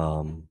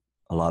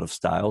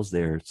styles,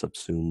 they're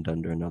subsumed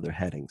under another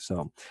heading.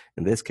 So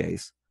in this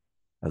case,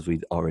 as we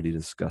already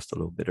discussed a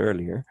little bit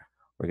earlier,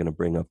 we're going to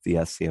bring up the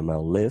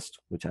ScML list,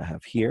 which I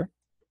have here,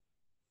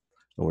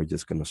 and we're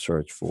just going to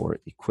search for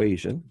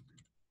equation.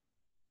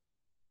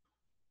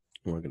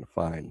 And we're going to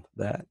find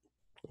that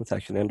it's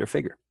actually under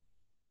figure.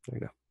 There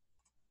you go.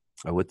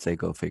 I would say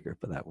go figure,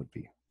 but that would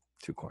be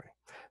too corny.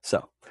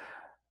 So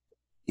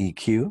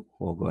EQ,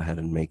 we'll go ahead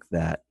and make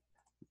that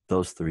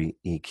those three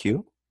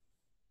EQ.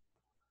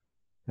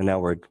 And now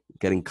we're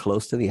getting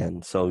close to the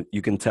end. So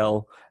you can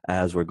tell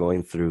as we're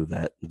going through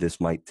that this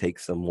might take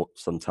some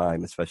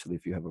time, especially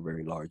if you have a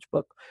very large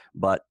book.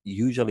 But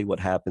usually what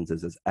happens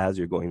is as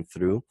you're going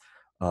through,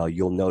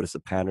 you'll notice a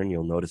pattern.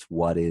 You'll notice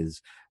what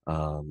is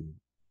and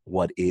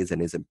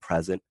isn't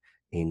present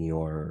in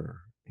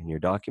your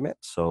document.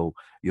 So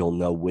you'll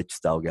know which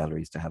style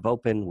galleries to have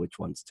open, which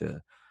ones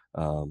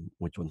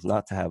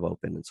not to have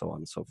open, and so on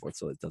and so forth.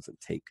 So it doesn't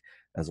take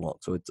as long.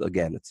 So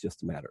it's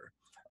just a matter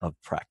of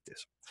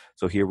practice.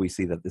 So here we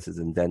see that this is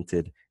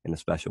indented in a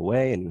special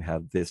way, and you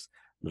have this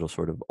little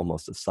sort of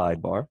almost a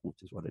sidebar,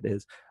 which is what it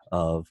is,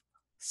 of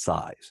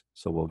size.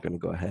 So we're going to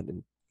go ahead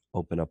and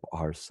open up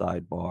our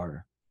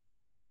sidebar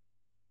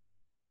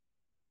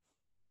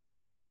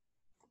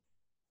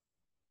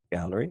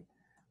gallery,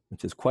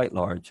 which is quite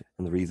large.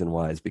 And the reason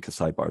why is because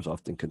sidebars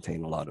often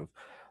contain a lot of,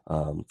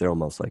 they're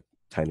almost like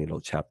tiny little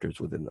chapters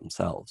within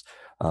themselves.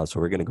 So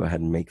we're going to go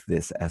ahead and make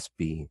this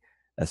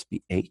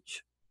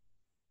SBH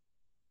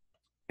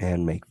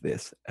and make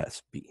this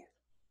SB.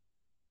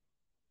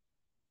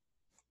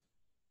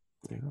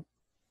 There you go.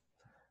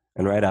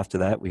 And right after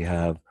that, we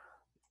have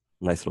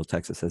a nice little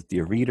text that says,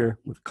 "Dear reader,"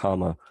 with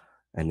comma,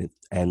 and it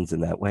ends in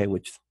that way,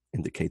 which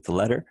indicates a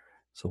letter.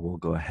 So we'll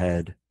go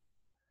ahead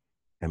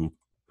and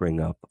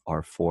bring up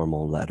our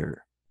formal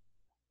letter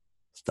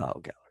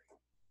style gallery.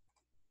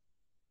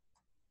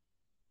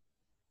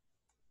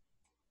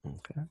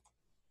 Okay.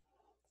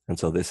 And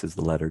so this is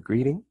the letter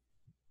greeting,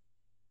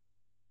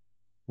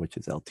 which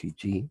is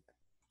LTG.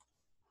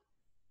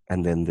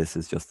 And then this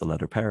is just the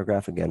letter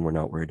paragraph. Again, we're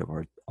not worried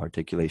about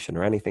articulation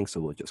or anything, so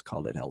we'll just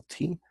call it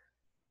LT.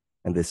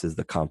 And this is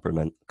the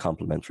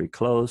complementary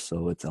close,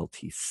 so it's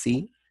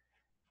LTC.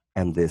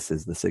 And this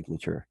is the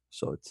signature,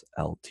 so it's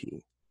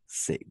LT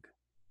SIG.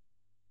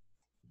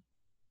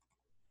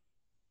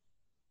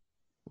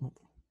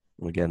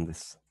 And again,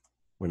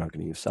 we're not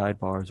going to use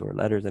sidebars or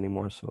letters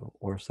anymore,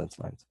 or sense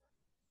lines,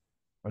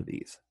 or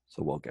these.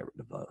 So we'll get rid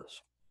of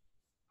those.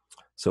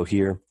 So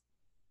here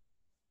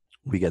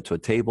we get to a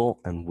table,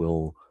 and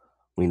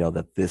we know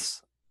that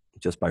this,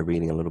 just by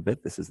reading a little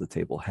bit, this is the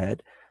table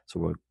head.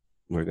 So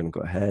we're going to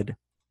go ahead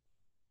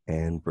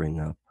and bring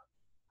up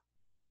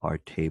our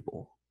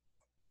table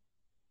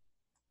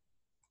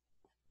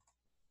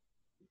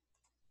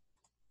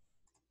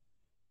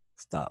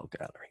style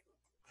gallery.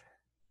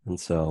 And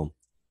so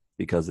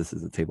because this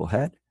is the table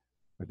head,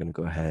 we're going to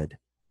go ahead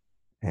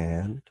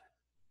and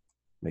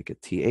make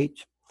it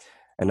TH.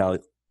 And now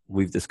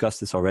we've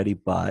discussed this already,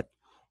 but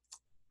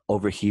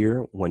over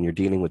here, when you're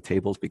dealing with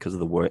tables, because of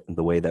the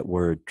way that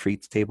Word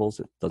treats tables,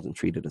 it doesn't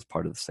treat it as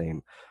part of the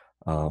same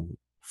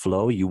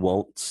flow. You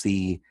won't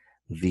see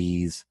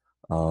these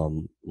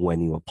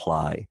when you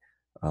apply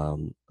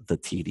the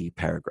TD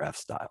paragraph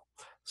style.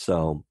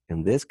 So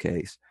in this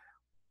case,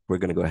 we're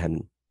going to go ahead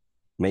and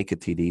make a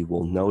TD.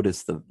 We'll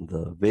notice the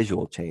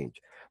visual change.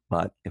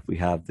 But if we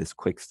have this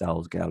quick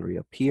styles gallery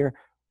up here,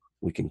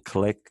 we can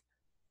click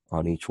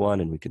on each one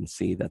and we can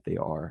see that they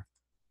are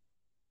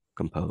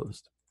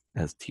composed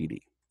as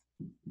TD.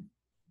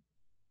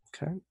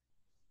 Okay.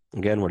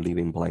 Again, we're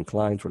leaving blank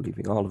lines. We're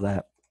leaving all of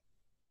that.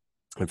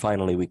 And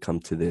finally, we come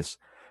to this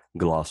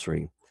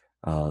glossary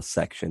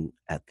section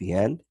at the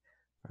end,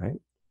 right?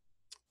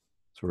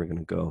 So we're going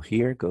to go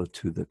here, go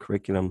to the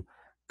curriculum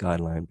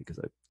guideline, because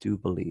I do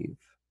believe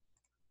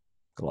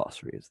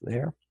glossary is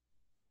there.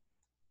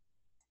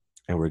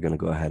 And we're going to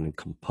go ahead and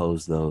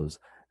compose those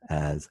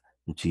as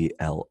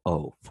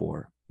GLO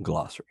for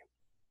glossary,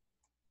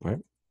 right?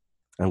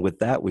 And with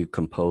that, we've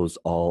composed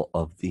all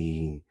of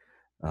the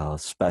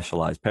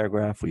specialized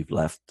paragraph. We've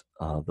left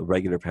the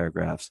regular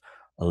paragraphs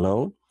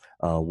alone.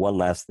 One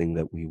last thing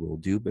that we will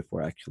do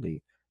before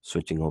actually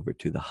switching over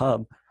to the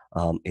hub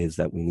is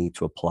that we need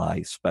to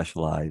apply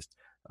specialized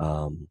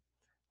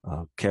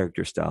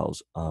character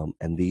styles.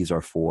 And these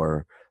are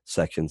for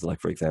sections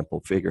like, for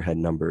example, figurehead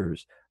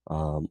numbers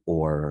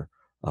or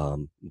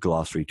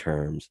glossary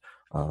terms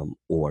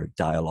or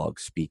dialogue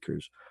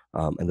speakers.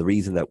 And the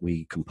reason that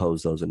we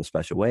compose those in a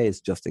special way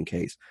is just in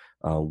case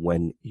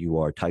when you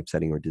are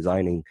typesetting or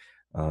designing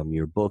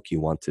your book, you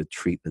want to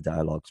treat the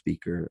dialogue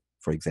speaker,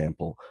 for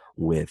example,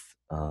 with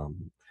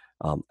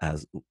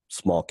as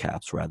small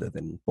caps rather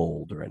than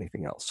bold or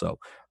anything else. So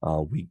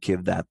we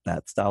give that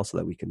style so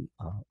that we can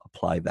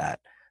apply that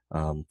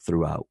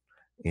throughout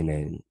in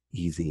an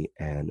easy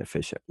and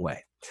efficient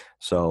way.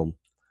 So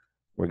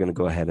we're going to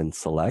go ahead and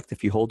select.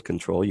 If you hold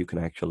Control, you can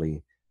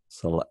actually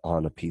select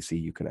on a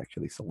PC. You can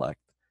actually select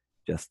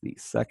just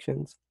these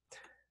sections,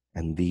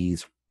 and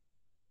these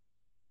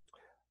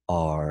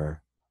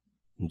are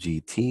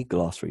GT,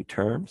 glossary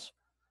terms.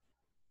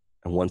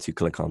 And once you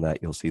click on that,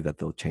 you'll see that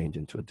they'll change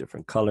into a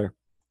different color.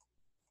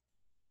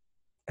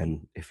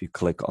 And if you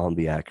click on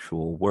the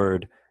actual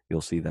word,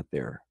 you'll see that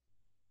they're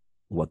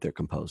what they're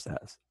composed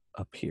as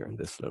up here in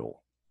this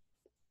little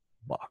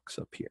box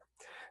up here.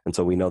 And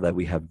so we know that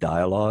we have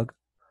dialogue.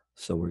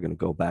 So we're going to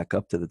go back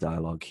up to the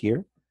dialogue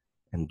here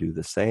and do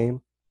the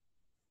same.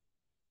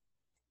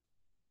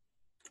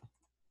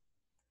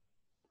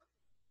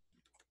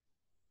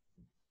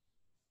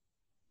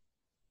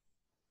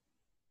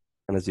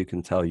 And as you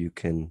can tell, you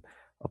can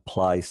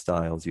apply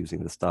styles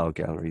using the style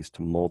galleries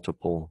to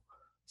multiple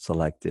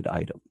selected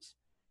items.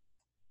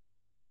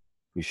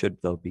 You should,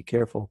 though, be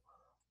careful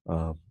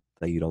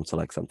that you don't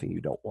select something you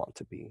don't want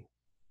to be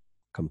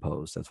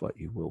composed as what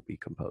you will be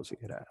composing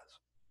it as.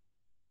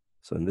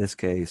 So in this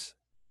case,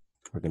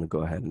 we're going to go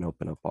ahead and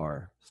open up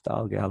our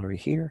style gallery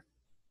here.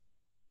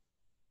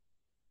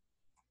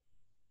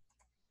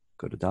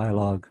 Go to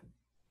dialogue.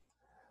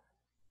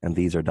 And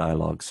these are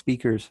dialogue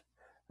speakers.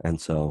 And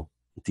so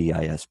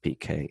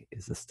DISPK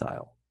is the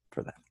style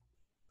for that.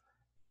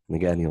 And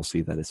again, you'll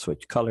see that it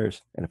switched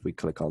colors. And if we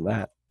click on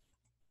that,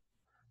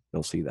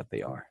 you'll see that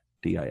they are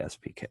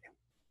DISPK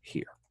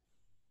here.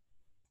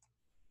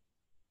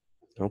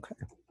 Okay.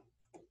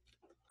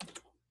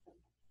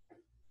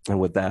 And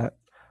with that,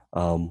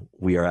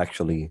 we are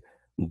actually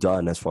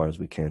done as far as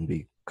we can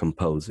be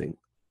composing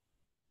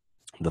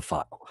the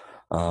file.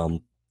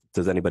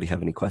 Does anybody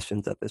have any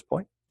questions at this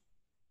point?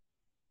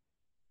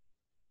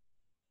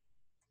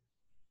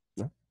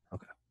 No?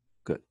 Okay,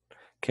 good.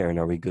 Karen,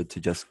 are we good to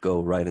just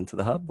go right into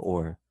the hub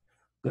or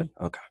good?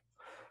 Okay.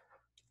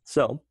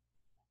 So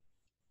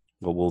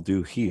what we'll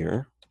do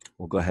here,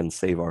 we'll go ahead and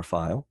save our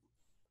file.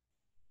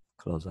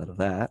 Close out of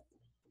that.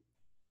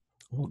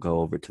 We'll go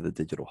over to the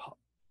digital hub.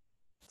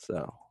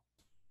 So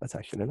that's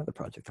actually another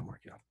project I'm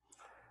working on.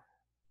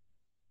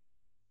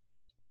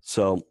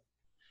 So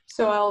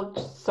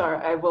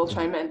I will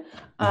chime in.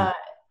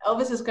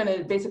 Elvis is going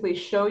to basically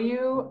show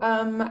you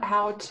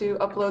how to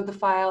upload the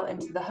file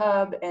into the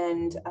hub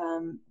and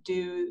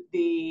do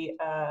the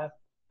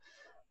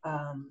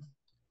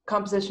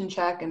composition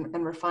check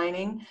and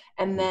refining.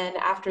 And then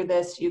after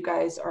this, you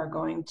guys are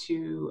going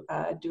to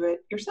do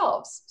it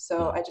yourselves.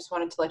 So I just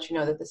wanted to let you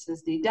know that this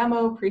is the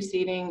demo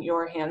preceding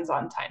your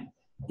hands-on time.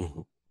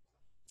 Mm-hmm.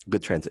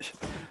 Good transition.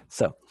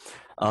 So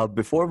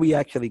before we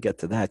actually get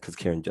to that, because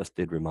Karen just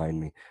did remind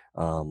me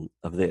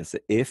of this,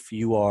 if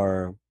you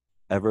are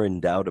ever in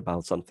doubt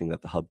about something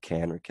that the hub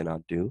can or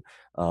cannot do,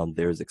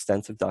 there's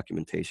extensive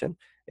documentation.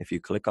 If you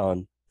click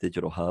on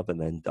Digital Hub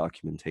and then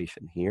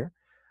documentation here,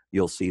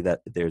 you'll see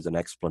that there's an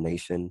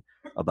explanation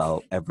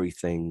about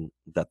everything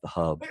that the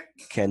hub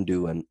can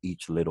do in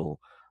each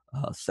little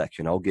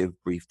section. I'll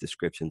give brief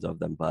descriptions of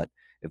them, but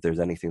if there's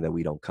anything that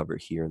we don't cover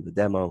here in the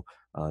demo,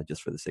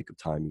 just for the sake of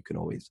time, you can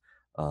always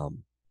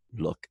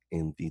look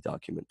in the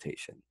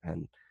documentation.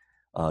 And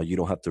you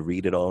don't have to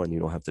read it all and you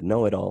don't have to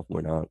know it all.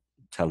 We're not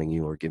telling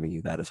you or giving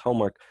you that as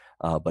homework,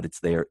 but it's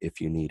there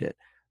if you need it.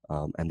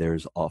 And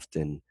there's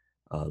often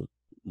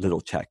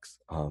little checks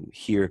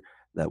here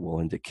that will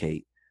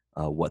indicate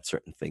what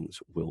certain things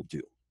will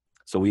do.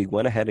 So we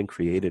went ahead and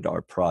created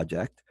our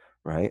project,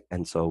 right?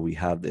 And so we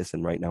have this,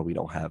 and right now we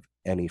don't have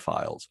any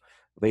files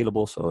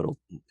available, so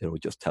it'll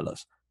just tell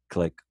us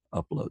click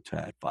upload to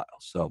add files.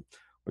 So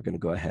we're going to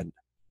go ahead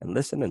and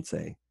listen and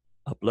say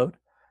upload,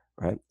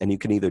 right? And you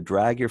can either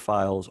drag your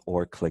files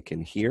or click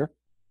in here.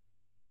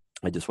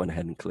 I just went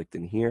ahead and clicked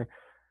in here,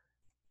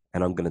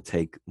 and I'm going to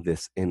take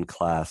this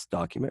in-class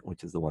document,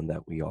 which is the one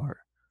that we are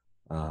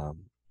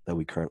that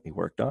we currently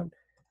worked on.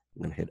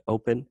 I'm going to hit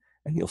open,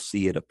 and you'll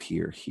see it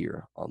appear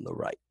here on the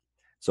right.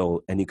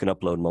 So, and you can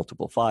upload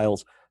multiple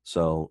files,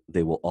 so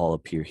they will all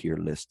appear here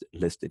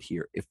listed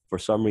here. If for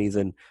some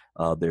reason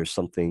there's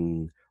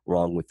something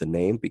wrong with the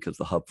name, because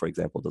the hub, for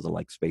example, doesn't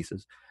like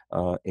spaces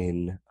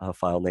in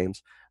file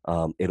names,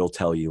 it'll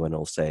tell you and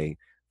it'll say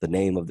the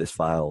name of this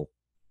file,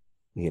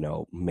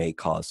 may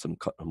cause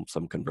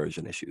some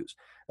conversion issues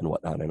and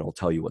whatnot, and it'll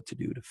tell you what to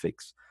do to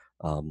fix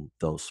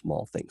those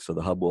small things. So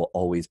the hub will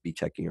always be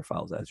checking your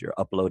files as you're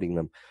uploading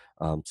them,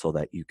 so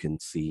that you can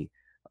see,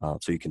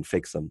 so you can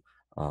fix them,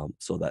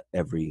 so that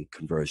every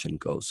conversion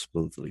goes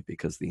smoothly,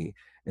 because the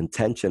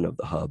intention of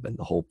the hub and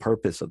the whole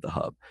purpose of the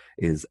hub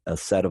is a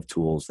set of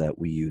tools that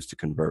we use to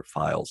convert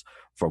files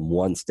from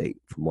one state,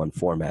 from one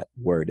format,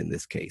 Word in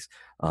this case,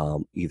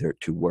 either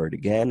to Word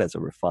again as a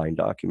refined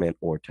document,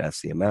 or to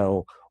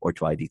ScML, or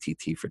to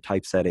IDTT for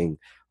typesetting,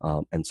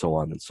 and so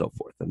on and so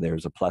forth. And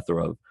there's a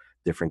plethora of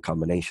different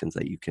combinations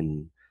that you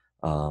can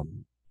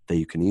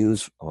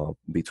use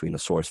between a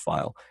source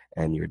file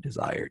and your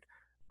desired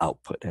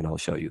output, and I'll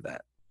show you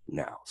that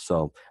now.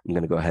 So I'm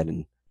going to go ahead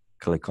and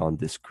click on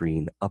this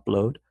green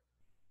upload.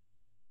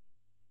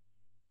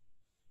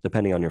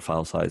 Depending on your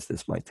file size,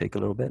 this might take a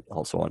little bit,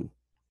 also on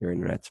your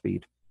internet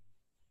speed.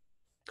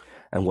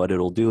 And what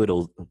it'll do,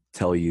 it'll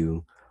tell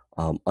you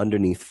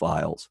underneath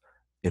files,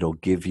 it'll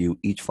give you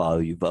each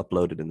file you've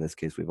uploaded. In this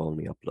case, we've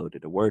only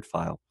uploaded a Word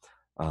file,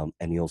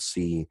 and you'll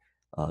see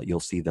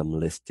them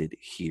listed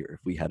here.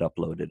 If we had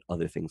uploaded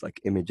other things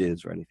like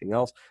images or anything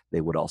else,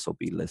 they would also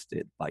be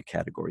listed by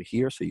category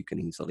here, so you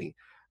can easily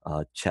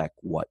check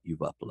what you've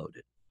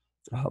uploaded.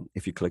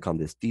 If you click on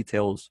this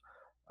details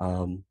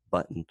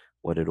button,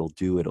 what it'll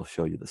do, it'll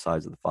show you the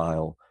size of the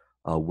file,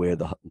 where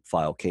the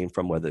file came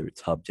from, whether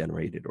it's hub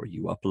generated or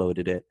you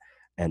uploaded it,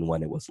 and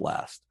when it was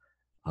last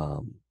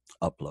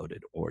uploaded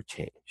or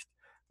changed.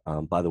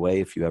 By the way,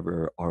 if you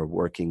ever are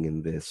working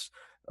in this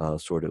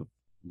sort of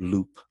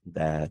loop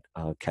that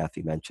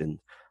Kathy mentioned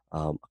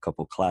a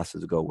couple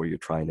classes ago, where you're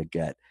trying to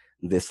get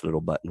this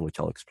little button,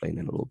 which I'll explain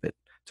in a little bit,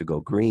 to go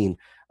green,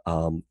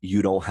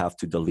 you don't have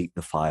to delete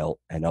the file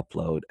and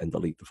upload, and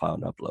delete the file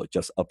and upload.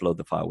 Just upload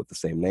the file with the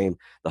same name.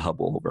 The hub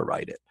will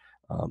overwrite it,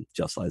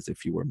 just as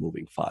if you were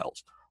moving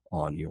files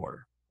on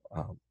your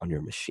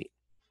machine.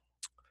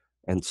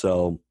 And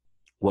so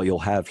what you'll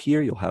have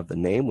here, you'll have the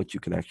name, which you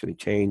can actually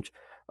change.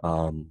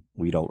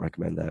 We don't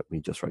recommend that. We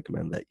just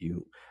recommend that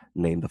you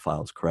name the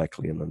files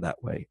correctly, and then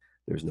that way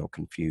there's no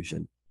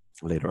confusion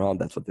later on.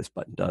 That's what this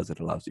button does. It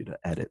allows you to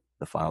edit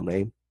the file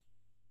name.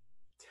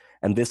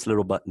 And this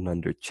little button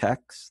under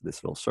checks,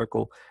 this little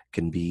circle,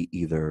 can be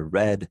either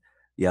red,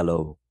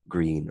 yellow,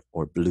 green,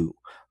 or blue.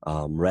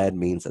 Red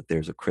means that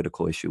there's a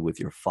critical issue with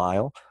your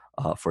file.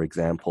 For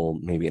example,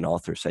 maybe an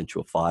author sent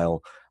you a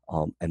file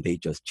and they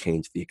just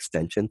changed the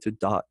extension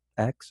to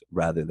 .x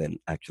rather than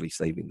actually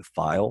saving the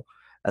file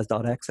as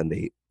 .x, and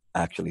they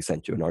actually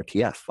sent you an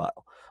RTS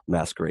file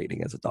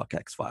masquerading as a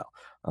 .x file.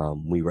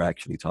 We were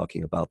actually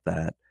talking about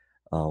that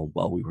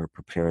while we were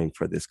preparing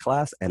for this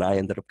class, and I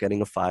ended up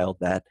getting a file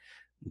that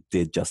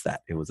did just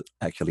that. It was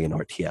actually an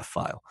RTF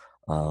file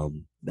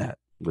that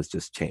was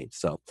just changed.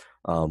 So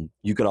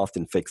you can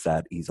often fix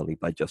that easily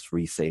by just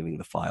resaving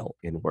the file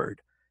in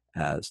Word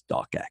as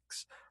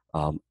docx.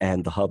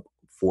 And the hub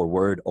for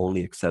Word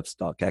only accepts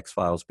docx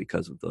files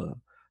because of the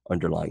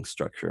underlying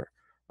structure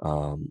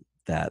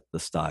that the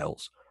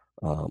styles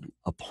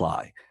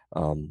apply.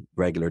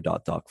 Regular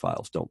 .doc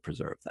files don't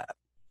preserve that.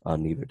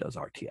 Neither does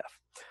RTF.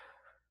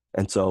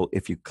 And so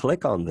if you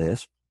click on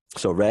this,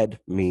 so red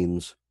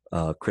means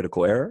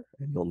critical error,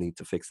 and you'll need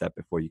to fix that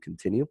before you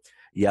continue.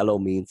 Yellow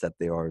means that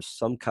there is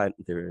some kind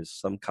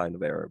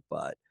of error,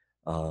 but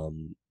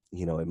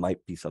it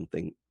might be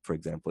something, for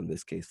example, in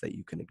this case, that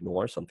you can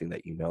ignore, something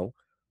that you know.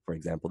 For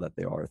example, that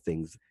there are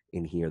things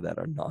in here that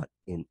are not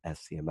in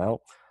ScML.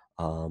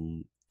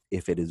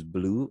 If it is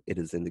blue, it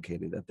is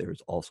indicating that there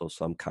is also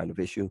some kind of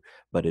issue,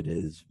 but it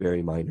is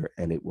very minor,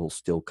 and it will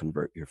still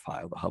convert your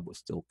file. The hub will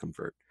still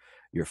convert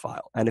your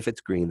file. And if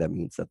it's green, that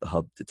means that the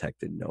hub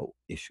detected no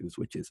issues,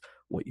 which is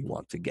what you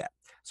want to get.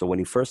 So when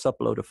you first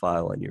upload a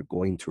file and you're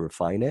going to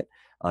refine it,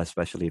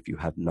 especially if you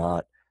have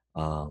not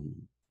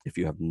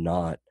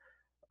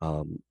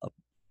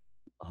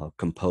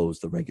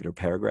composed the regular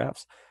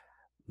paragraphs,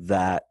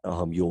 that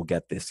you'll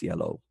get this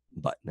yellow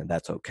button, and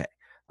that's okay.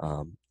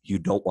 You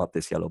don't want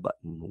this yellow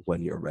button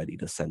when you're ready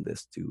to send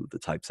this to the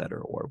typesetter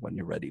or when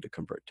you're ready to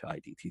convert to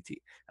IDTT.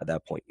 At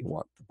that point, you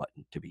want the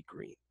button to be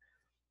green.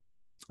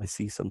 I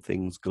see some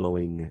things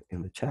glowing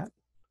in the chat.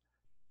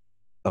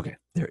 Okay,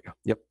 there we go.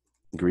 Yep,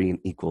 green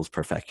equals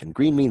perfection.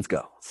 Green means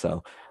go.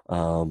 So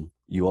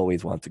you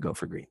always want to go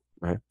for green,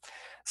 right?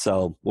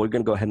 So we're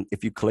going to go ahead and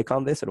if you click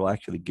on this, it will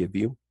actually give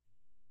you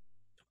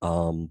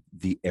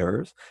the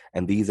errors.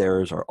 And these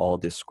errors are all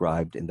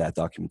described in that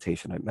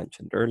documentation I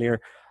mentioned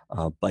earlier.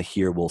 But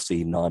here we'll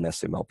see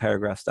non-ScML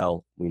paragraph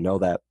style. We know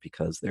that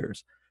because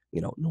there's,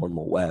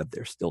 normal web,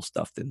 there's still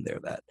stuff in there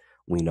that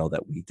we know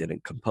that we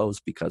didn't compose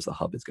because the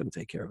hub is going to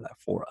take care of that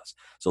for us.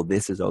 So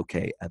this is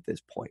okay at this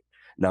point.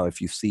 Now,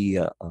 if you see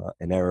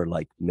an error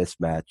like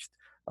mismatched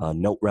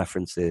note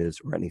references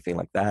or anything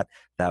like that,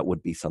 that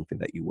would be something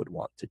that you would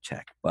want to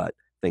check. But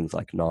things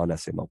like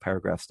non-SCML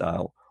paragraph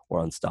style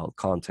or unstyled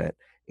content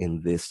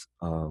in this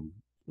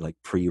like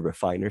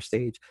pre-refiner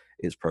stage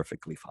is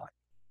perfectly fine.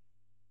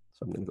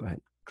 So I'm going to go ahead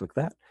and click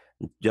that.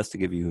 And just to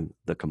give you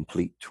the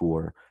complete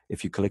tour,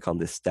 if you click on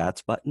this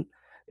stats button,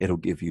 it'll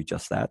give you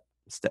just that,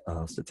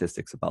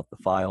 statistics about the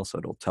file. So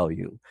it'll tell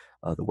you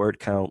the word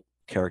count,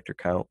 character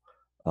count,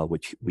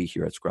 which we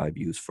here at Scribe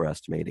use for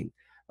estimating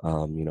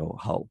you know,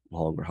 how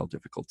long or how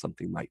difficult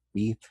something might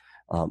be.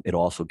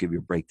 It'll also give you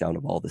a breakdown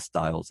of all the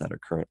styles that are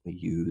currently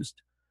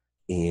used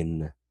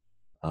in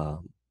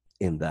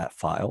that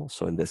file.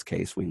 So in this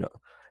case, we know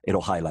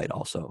it'll highlight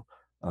also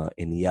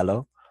in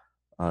yellow.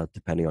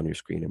 Depending on your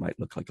screen, it might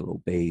look like a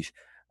little beige,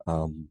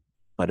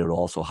 but it'll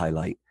also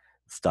highlight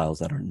styles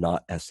that are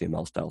not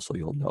SCML styles, so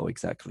you'll know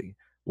exactly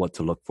what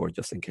to look for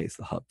just in case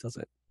the hub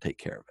doesn't take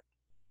care of it.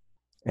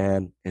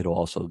 And it'll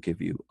also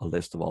give you a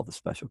list of all the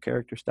special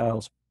character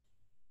styles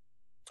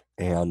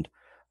and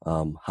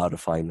how to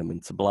find them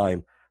in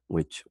Sublime,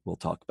 which we'll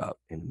talk about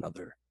in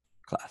another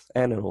class.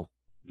 And it'll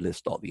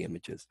list all the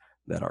images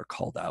that are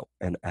called out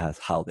and as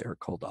how they're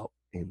called out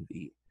in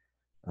the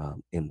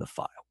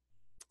file.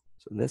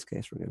 So in this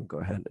case, we're going to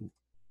go ahead and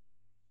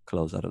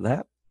close out of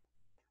that.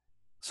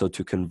 So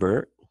to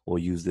convert, we'll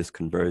use this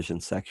conversion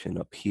section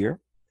up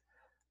here.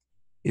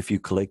 If you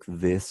click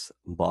this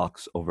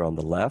box over on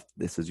the left,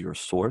 this is your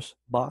source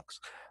box.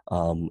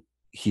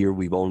 Here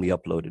we've only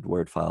uploaded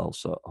Word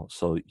files,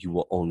 so you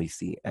will only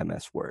see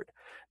MS Word.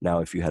 Now,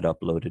 if you had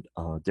uploaded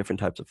different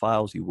types of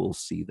files, you will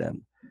see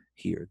them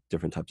here,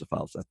 different types of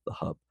files that the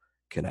hub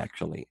can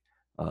actually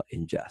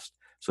ingest.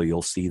 So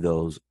you'll see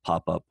those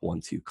pop up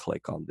once you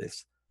click on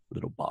this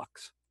little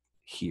box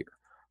here,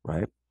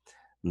 right?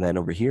 And then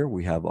over here,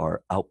 we have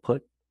our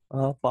output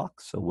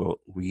box. So what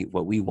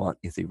we want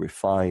is a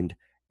refined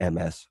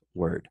MS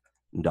Word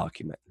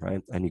document,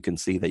 right? And you can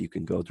see that you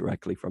can go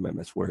directly from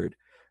MS Word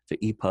to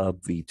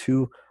EPUB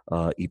v2,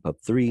 EPUB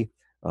 3,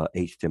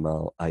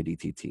 HTML,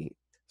 IDTT,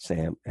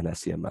 SAM, and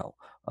SCML.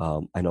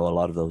 I know a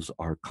lot of those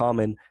are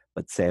common,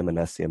 but SAM and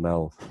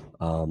SCML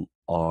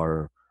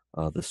are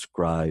the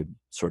Scribe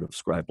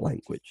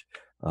language.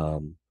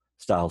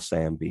 Style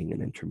SAM being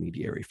an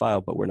intermediary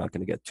file, but we're not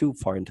going to get too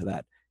far into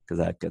that because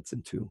that gets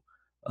into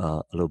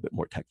a little bit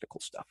more technical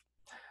stuff.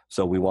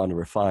 So we want a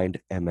refined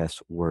MS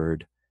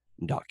Word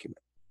document.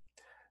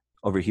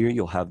 Over here,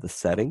 you'll have the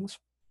settings.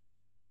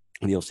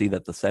 And you'll see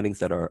that the settings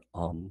that are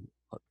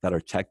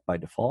checked by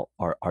default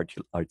are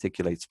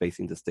articulate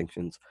spacing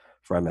distinctions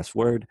for MS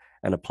Word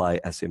and apply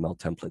SCML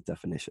template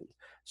definitions.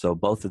 So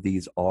both of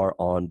these are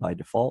on by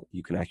default.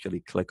 You can actually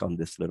click on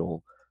this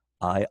little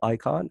eye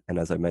icon, and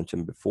as I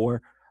mentioned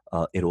before,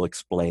 it'll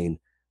explain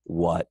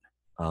what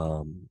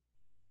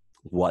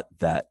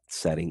that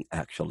setting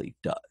actually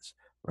does.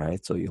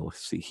 Right, so you'll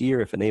see here,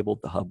 if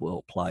enabled, the hub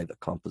will apply the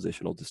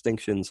compositional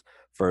distinctions,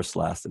 first,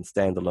 last, and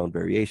standalone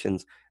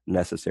variations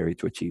necessary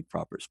to achieve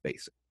proper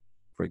spacing.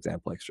 For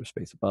example, extra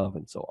space above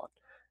and so on.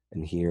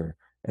 And here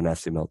in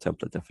SCML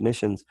template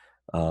definitions,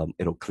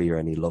 it'll clear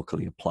any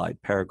locally applied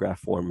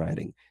paragraph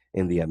formatting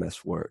in the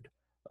MS Word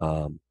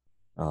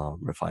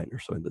refiner,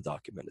 so in the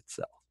document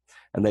itself.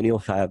 And then you'll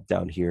have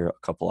down here a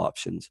couple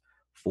options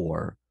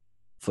for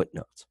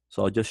footnotes.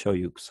 So I'll just show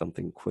you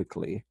something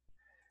quickly.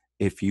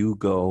 If you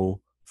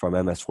go from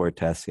MS Word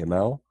to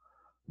SCML,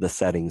 the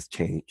settings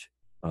change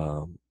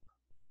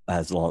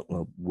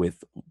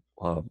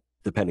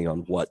depending on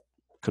what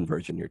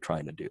conversion you're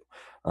trying to do.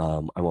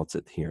 I won't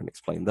sit here and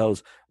explain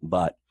those,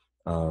 but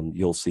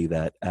you'll see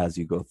that as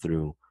you go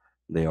through,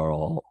 they are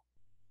all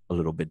a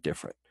little bit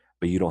different.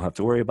 But you don't have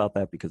to worry about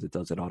that because it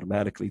does it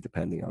automatically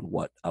depending on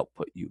what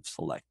output you've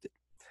selected.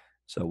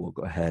 So we'll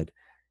go ahead,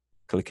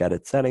 click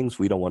Edit Settings.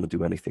 We don't want to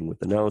do anything with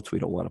the notes. We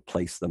don't want to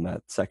place them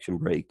at section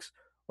breaks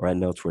or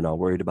endnotes. We're not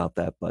worried about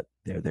that, but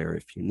they're there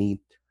if you need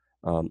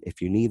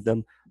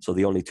them. So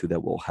the only two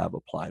that we'll have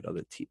applied are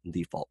the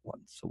default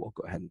ones. So we'll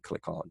go ahead and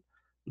click on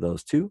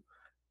those two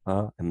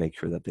and make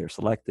sure that they're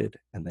selected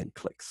and then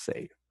click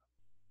Save.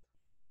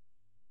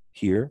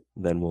 Here,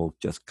 then we'll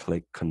just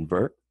click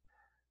Convert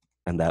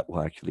and that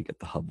will actually get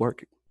the hub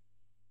working.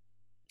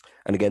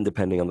 And again,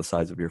 depending on the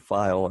size of your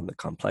file and the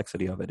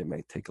complexity of it, it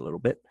may take a little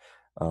bit.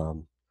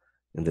 In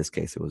this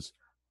case, it was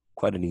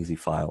quite an easy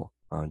file.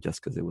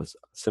 Just because it was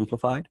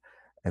simplified.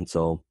 And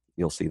so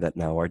you'll see that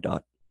now our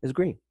dot is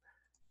green.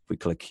 If we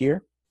click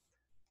here,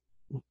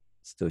 it's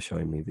still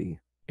showing me the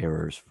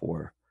errors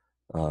for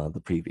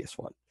the previous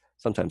one.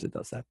 Sometimes it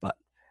does that, but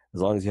as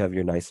long as you have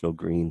your nice little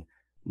green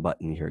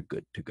button, you're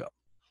good to go,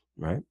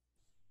 right?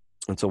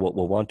 And so what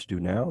we'll want to do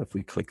now, if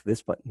we click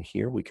this button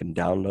here, we can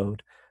download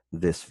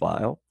this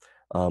file.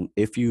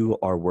 If you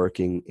are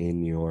working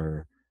in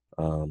your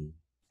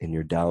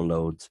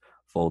downloads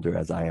folder,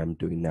 as I am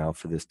doing now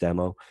for this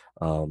demo,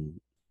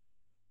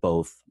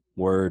 both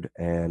Word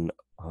and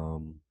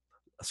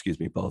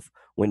both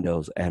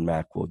Windows and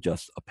Mac will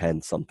just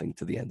append something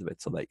to the end of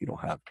it so that you don't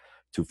have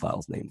two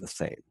files named the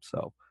same.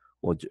 So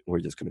we're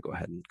just going to go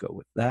ahead and go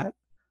with that.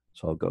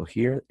 So I'll go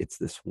here. It's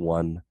this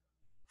one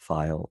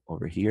file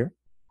over here.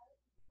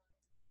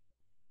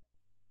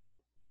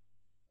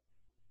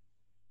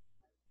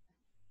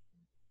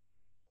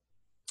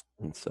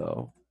 And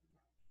so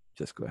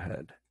just go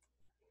ahead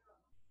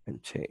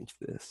and change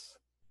this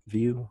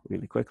view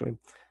really quickly.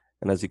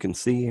 And as you can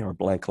see, our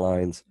blank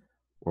lines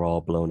were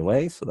all blown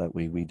away so that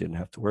we didn't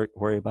have to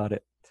worry about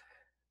it.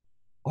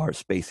 Our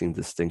spacing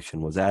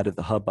distinction was added.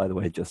 The hub, by the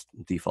way, just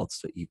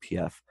defaults to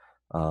EPF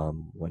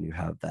when you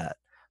have that.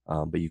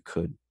 But you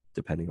could,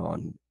 depending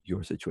on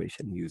your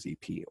situation, use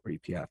EP or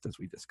EPF as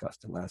we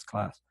discussed in last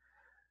class.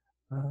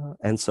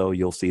 And so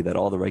you'll see that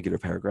all the regular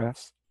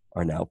paragraphs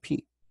are now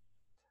P.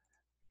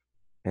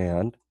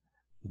 And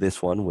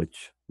this one,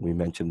 which we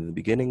mentioned in the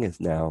beginning, is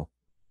now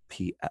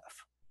PF,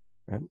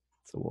 right?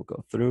 So we'll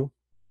go through.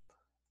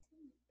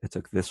 It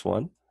took this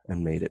one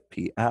and made it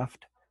PF,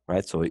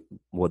 right? So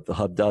what the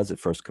hub does, it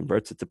first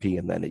converts it to P,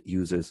 and then it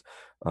uses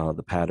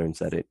the patterns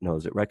that it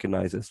knows it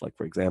recognizes. Like,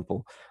 for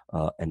example,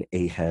 an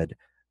A head,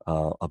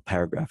 a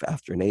paragraph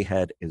after an A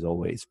head is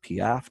always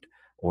PF,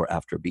 or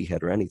after a B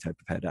head, or any type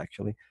of head,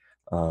 actually.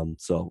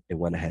 So it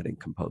went ahead and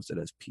composed it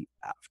as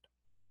PF.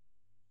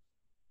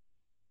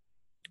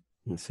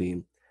 You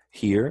see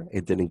here,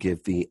 it didn't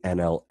give the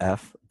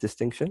NLF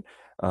distinction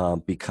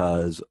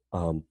because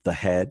the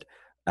head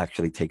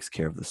actually takes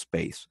care of the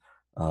space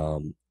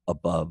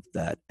above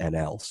that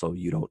NL. So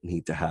you don't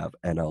need to have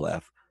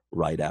NLF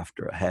right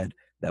after a head.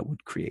 That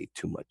would create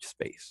too much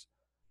space.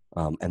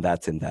 And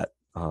that's in that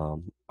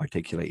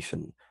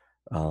articulation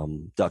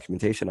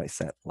documentation I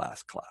sent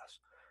last class.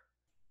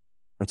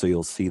 And so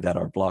you'll see that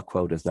our block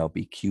quote is now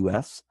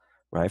BQS,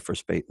 right? For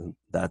space,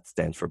 that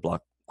stands for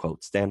block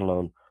quote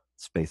standalone,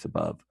 space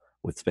above,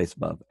 with space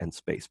above and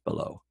space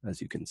below,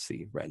 as you can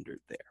see rendered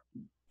there.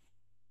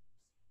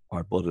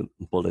 Our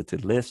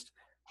bulleted list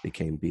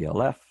became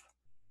BLF,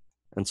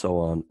 and so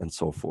on and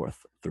so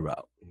forth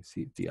throughout. You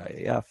see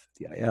DIAF,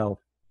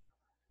 DIL,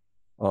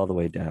 all the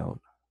way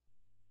down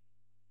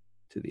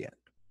to the end.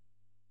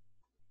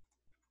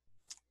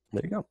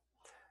 There you go.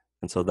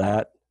 And so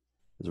that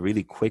is a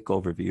really quick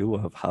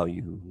overview of how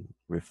you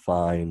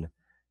refine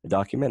a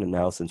document. And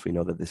now, since we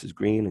know that this is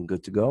green and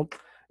good to go,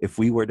 if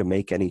we were to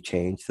make any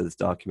change to this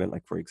document,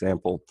 like for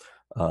example,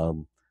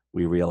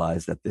 we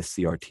realize that this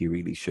CRT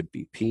really should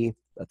be P.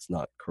 That's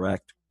not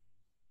correct.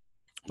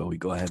 But we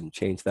go ahead and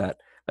change that.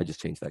 I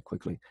just changed that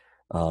quickly.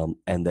 And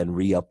then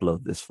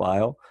re-upload this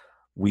file.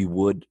 We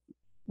would,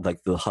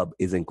 like the hub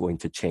isn't going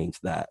to change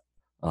that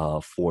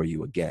for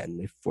you again.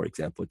 If, for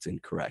example, it's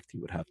incorrect,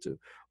 you would have to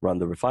run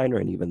the refiner,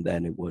 and even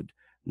then it would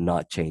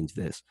not change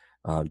this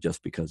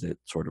just because it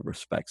sort of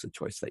respects the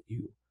choice that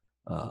you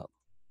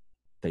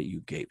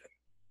gave it.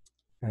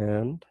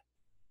 And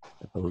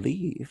I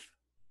believe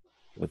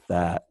with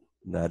that,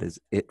 that is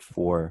it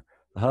for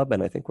the hub,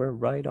 and I think we're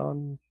right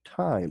on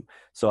time.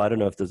 So I don't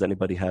know if does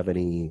anybody have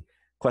any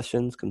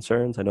questions,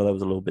 concerns? I know that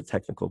was a little bit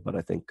technical, but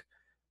I think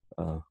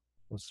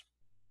was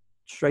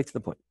straight to the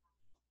point.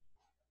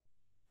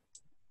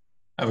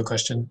 I have a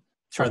question.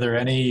 Sure. Are there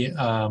any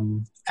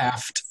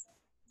aft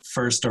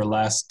first or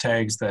last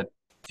tags that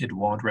it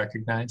won't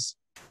recognize?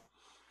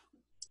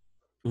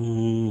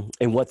 In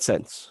what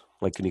sense?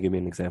 Like, can you give me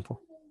an example?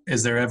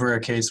 Is there ever a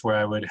case where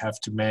I would have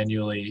to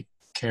manually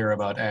care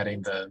about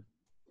adding the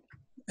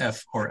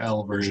F or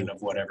L version of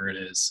whatever it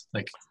is?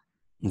 Like,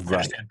 I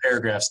understand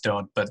paragraphs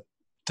don't, but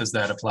does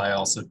that apply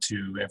also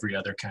to every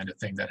other kind of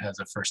thing that has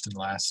a first and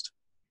last?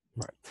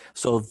 Right.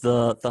 So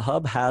the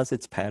hub has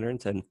its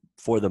patterns, and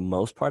for the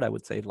most part, I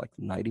would say like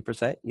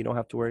 90%, you don't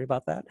have to worry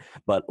about that.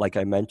 But like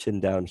I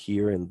mentioned down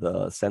here in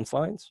the sense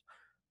lines,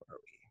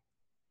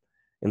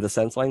 in the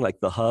sense line, like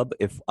the hub,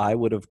 if I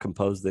would have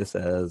composed this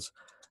as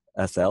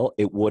SL,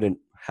 it wouldn't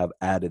have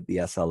added the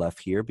SLF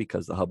here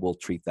because the hub will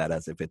treat that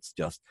as if it's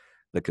just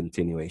the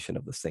continuation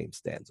of the same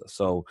stanza.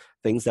 So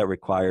things that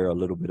require a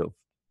little bit of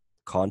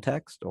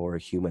context or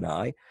human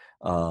eye,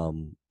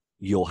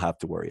 you'll have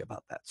to worry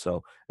about that.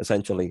 So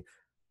essentially,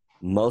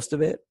 most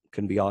of it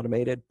can be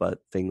automated, but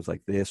things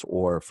like this,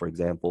 or for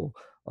example,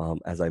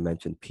 as I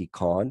mentioned,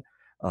 pecan,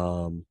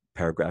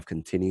 paragraph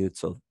continued.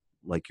 So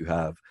like you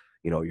have,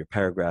 your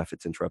paragraph,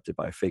 it's interrupted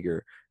by a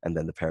figure, and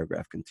then the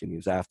paragraph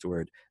continues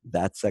afterward.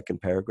 That second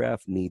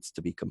paragraph needs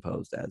to be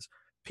composed as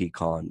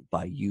pecan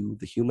by you,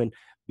 the human,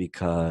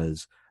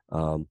 because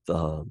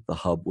the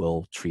hub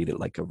will treat it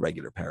like a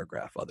regular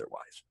paragraph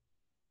otherwise.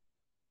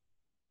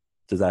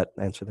 Does that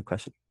answer the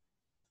question?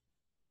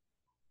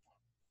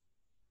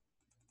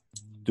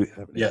 Do you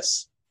have any?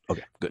 Yes.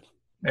 Okay, good.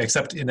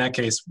 Except in that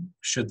case,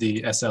 should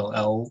the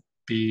SLL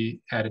be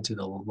added to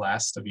the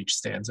last of each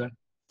stanza?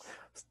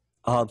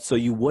 So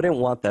you wouldn't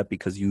want that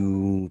because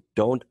you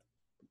don't,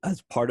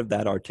 as part of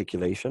that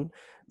articulation,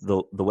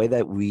 the way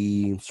that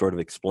we sort of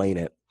explain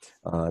it,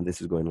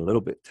 this is going a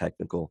little bit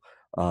technical,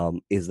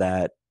 is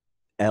that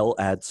L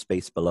adds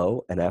space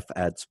below and F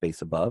adds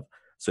space above.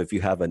 So if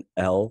you have an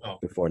L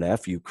before an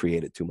F, you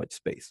created too much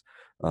space.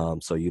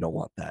 So you don't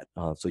want that.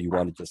 So you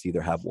want to just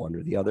either have one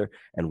or the other,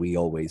 and we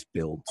always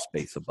build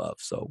space above.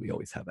 So we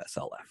always have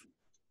SLF.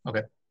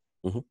 Okay.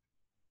 Mm-hmm.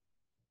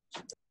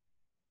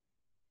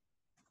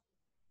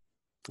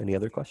 Any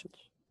other questions?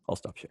 I'll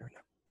stop sharing now.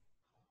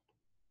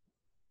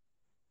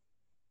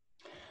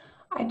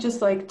 I'd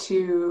just like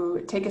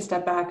to take a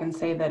step back and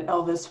say that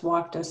Elvis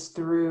walked us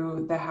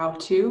through the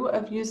how-to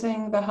of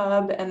using the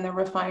hub and the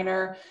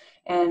refiner,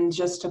 and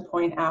just to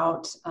point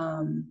out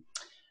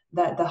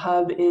that the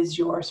hub is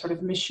your sort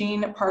of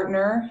machine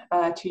partner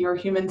to your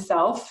human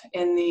self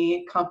in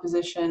the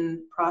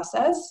composition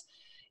process.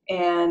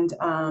 And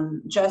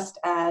just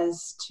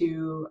as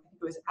to, I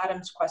think it was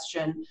Adam's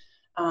question,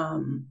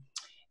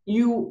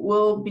 you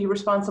will be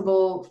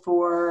responsible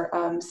for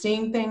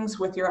seeing things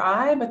with your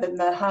eye, but then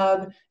the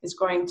hub is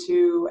going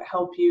to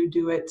help you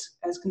do it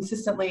as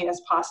consistently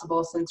as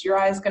possible. Since your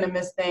eye is going to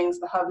miss things,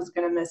 the hub is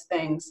going to miss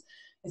things.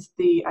 It's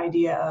the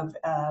idea of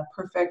a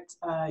perfect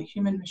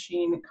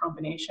human-machine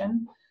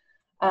combination.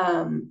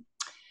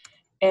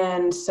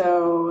 And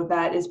so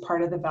that is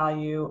part of the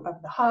value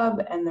of the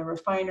hub, and the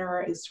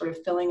refiner is sort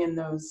of filling in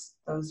those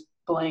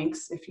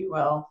blanks, if you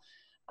will,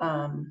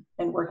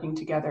 and working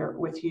together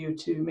with you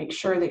to make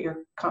sure that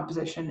your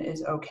composition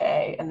is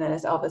okay. And then,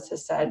 as Elvis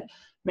has said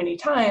many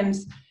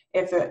times,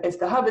 if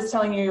the hub is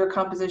telling you your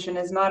composition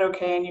is not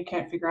okay and you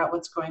can't figure out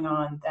what's going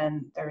on,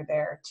 then they're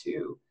there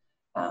to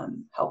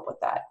help with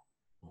that.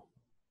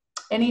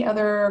 Any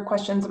other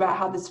questions about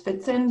how this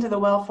fits into the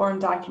well-formed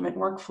document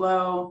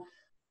workflow,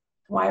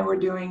 why we're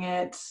doing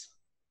it,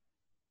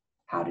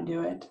 how to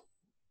do it?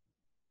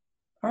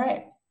 All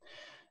right,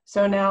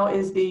 so now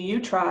is the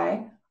you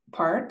try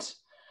part.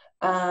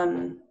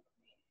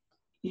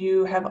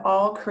 You have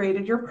all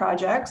created your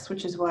projects,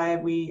 which is why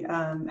we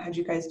had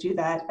you guys do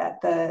that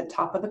at the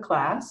top of the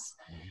class.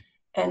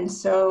 And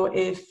so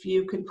if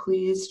you could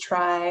please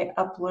try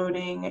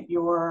uploading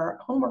your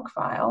homework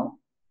file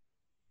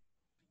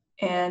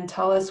and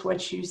tell us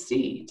what you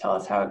see. Tell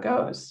us how it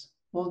goes.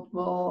 We'll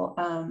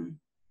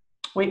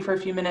wait for a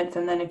few minutes,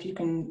 and then if you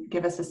can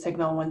give us a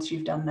signal once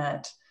you've done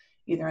that,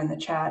 either in the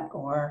chat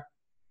or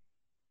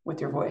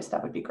with your voice,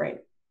 that would be great.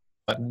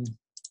 Button,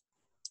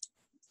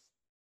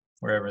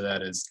 wherever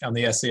that is. On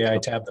the SAI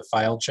tab, the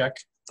file check.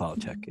 File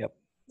check, yep.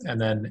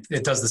 And then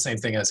it does the same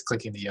thing as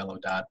clicking the yellow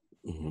dot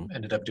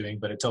ended up doing,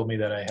 but it told me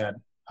that I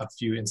had a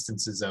few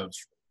instances of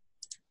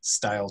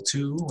style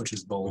 2, which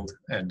is bold,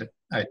 and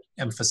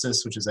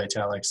emphasis, which is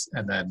italics,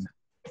 and then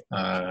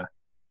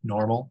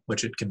normal,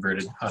 which it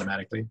converted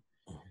automatically.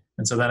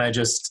 And so then I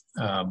just,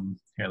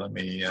 here, let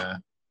me,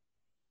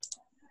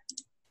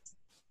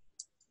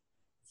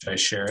 should I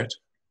share it?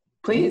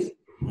 Please.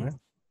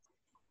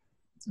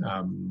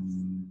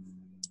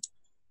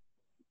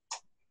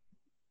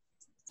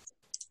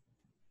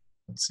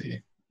 Let's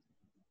see.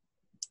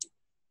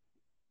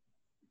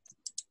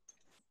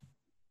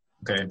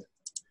 Okay,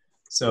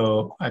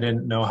 so I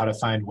didn't know how to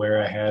find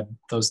where I had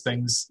those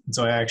things. And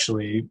so I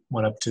actually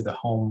went up to the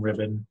home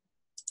ribbon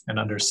and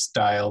under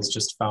styles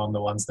just found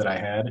the ones that I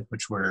had,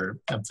 which were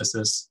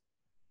emphasis.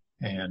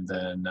 And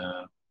then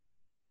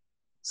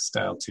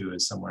style 2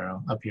 is somewhere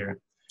up here.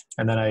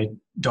 And then I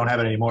don't have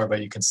it anymore,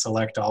 but you can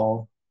select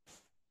all.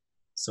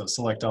 So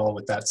select all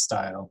with that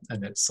style,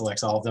 and it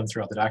selects all of them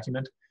throughout the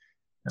document.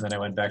 And then I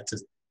went back to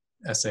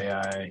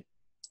SAI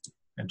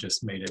and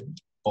just made it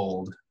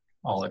bold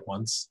all at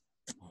once.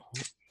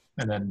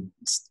 And then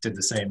did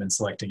the same in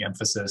selecting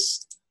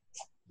emphasis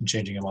and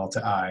changing them all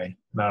to I.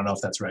 And I don't know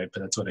if that's right,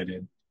 but that's what I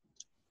did.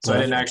 So I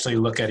didn't actually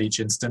look at each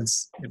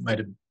instance. It might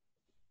have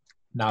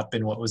not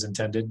been what was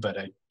intended, but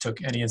I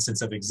took any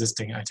instance of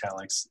existing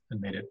italics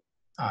and made it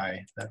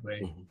I that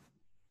way.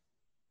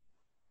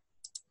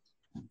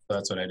 So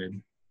that's what I did.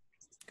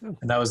 Good.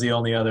 And that was the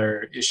only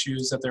other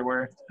issues that there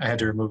were. I had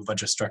to remove a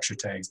bunch of structure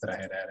tags that I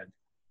had added.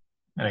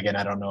 And again,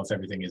 I don't know if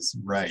everything is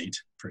right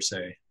per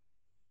se.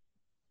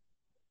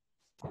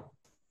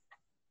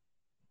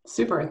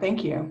 Super,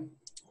 thank you.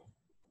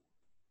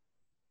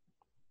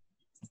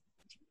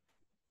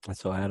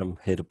 So Adam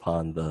hit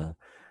upon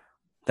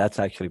that's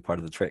actually part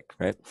of the trick,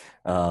 right?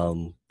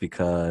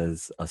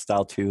 Because a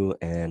style 2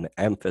 and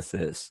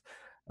emphasis,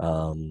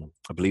 I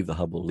believe the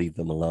hub will leave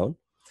them alone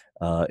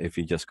if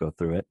you just go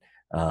through it.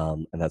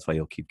 And that's why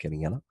you'll keep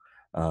getting yellow.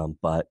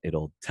 But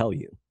it'll tell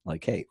you,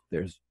 like, hey,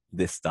 there's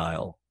this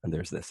style and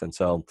there's this. And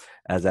so,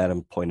 as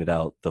Adam pointed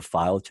out, the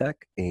file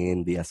check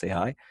in the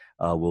SAI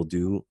will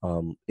do,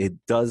 it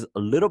does a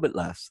little bit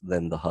less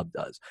than the hub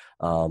does,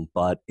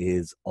 but it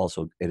is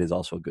also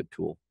a good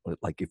tool.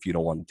 Like if you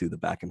don't want to do the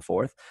back and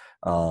forth,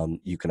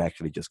 you can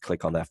actually just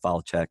click on that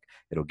file check.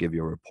 It'll give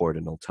you a report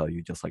and it'll tell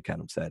you, just like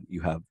Adam said,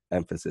 you have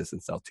emphasis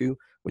and style 2,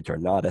 which are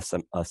not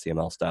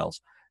ScML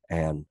styles,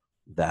 and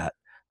that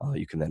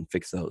you can then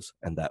fix those,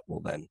 and that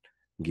will then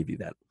give you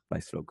that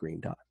nice little green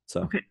dot.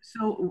 So okay,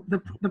 so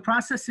the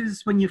process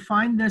is when you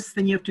find this,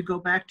 then you have to go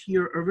back to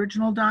your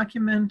original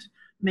document,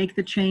 make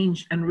the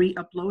change, and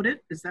re-upload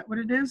it. Is that what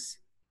it is?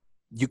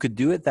 you could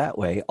do it that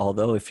way.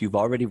 Although if you've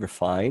already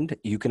refined,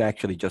 you can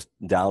actually just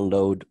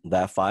download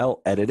that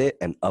file, edit it,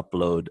 and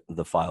upload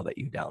the file that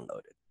you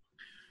downloaded.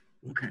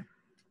 Okay.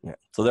 Yeah.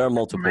 So there are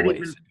multiple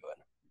ways to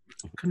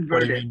do it.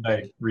 What do you mean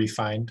by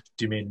refined?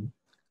 Do you mean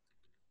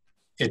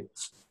it?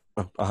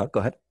 Go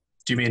ahead.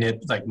 Do you mean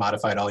it like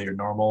modified all your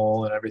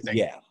normal and everything?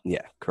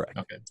 Yeah, correct.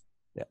 Okay.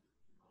 Yeah.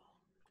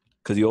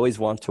 Because you always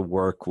want to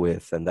work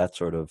with, and that's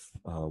sort of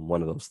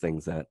one of those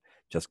things that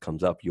just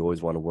comes up. You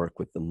always want to work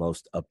with the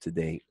most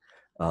up-to-date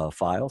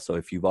file. So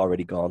if you've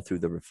already gone through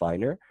the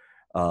refiner,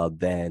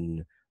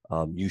 then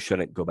you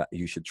shouldn't go back.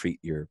 You should treat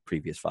your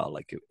previous file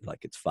like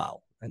it's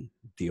foul and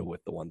deal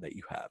with the one that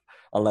you have.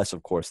 Unless,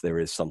 of course, there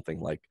is something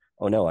like,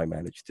 oh no, I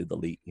managed to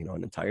delete,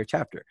 an entire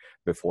chapter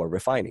before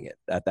refining it.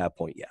 At that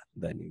point, yeah,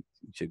 then you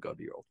should go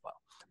to your old file.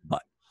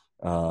 But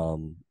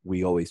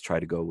we always try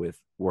to go with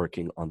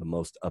working on the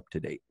most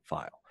up-to-date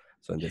file.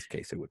 So in this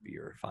case, it would be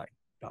your refined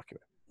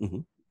document. Mm-hmm.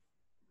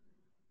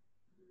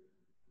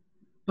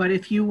 But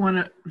if you want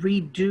to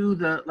redo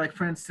the, like,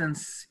 for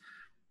instance,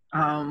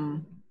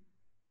 was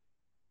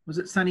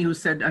it Sunny who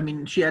said,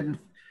 she hadn't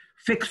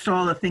fixed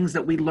all the things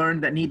that we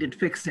learned that needed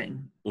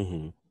fixing.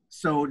 Mm-hmm.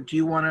 So do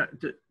you want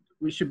to,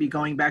 we should be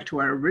going back to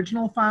our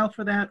original file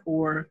for that,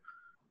 or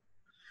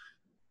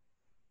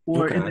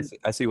okay,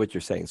 I see what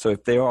you're saying. So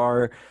if there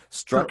are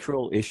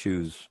structural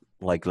issues,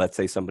 like let's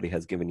say somebody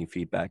has given you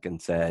feedback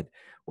and said,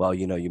 well,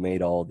 you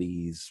made all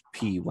these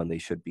P when they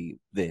should be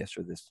this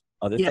or this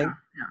other thing,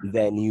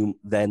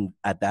 then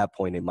at that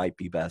point, it might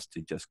be best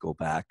to just go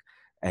back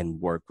and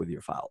work with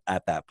your file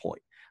at that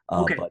point.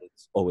 Okay. But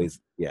it's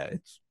always, I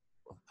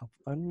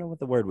don't know what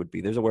the word would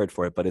be. There's a word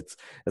for it, but it's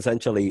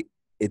essentially,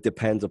 it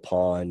depends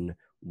upon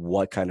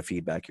what kind of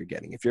feedback you're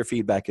getting. If your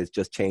feedback is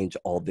just change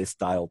all this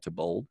style to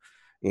bold,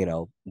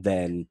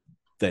 then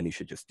you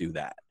should just do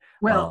that.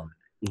 Well,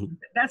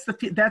 that's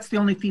the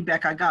only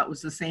feedback I got,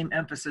 was the same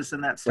emphasis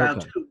in that style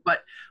too.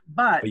 But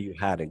you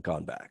hadn't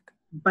gone back.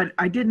 But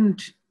I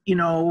didn't,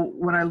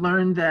 when I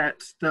learned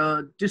that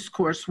the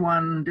discourse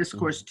 1,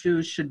 discourse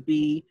 2 should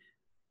be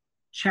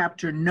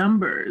chapter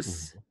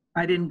numbers,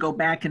 I didn't go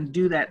back and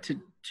do that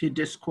to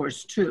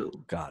discourse 2.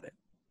 Got it.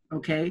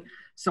 Okay,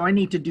 so I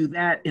need to do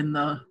that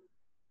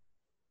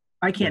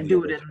I can't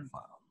do it in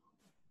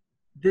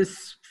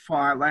this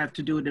file. I have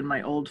to do it in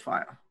my old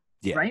file.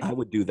 Yeah, right? I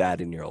would do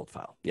that in your old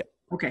file. Yep.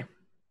 Okay.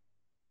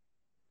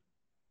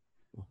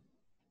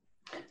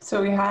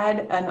 So we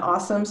had an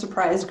awesome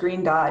surprise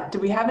green dot. Do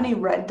we have any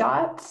red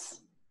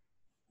dots?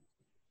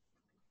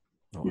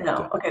 Oh, no.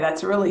 Good. Okay,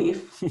 that's a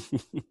relief.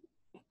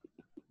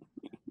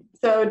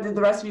 So did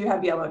the rest of you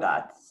have yellow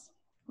dots,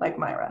 like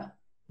Myra?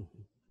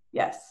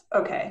 Yes.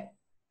 Okay.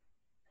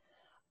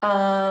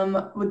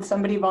 Would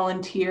somebody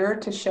volunteer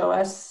to show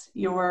us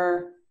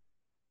your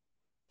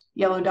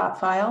yellow dot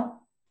file?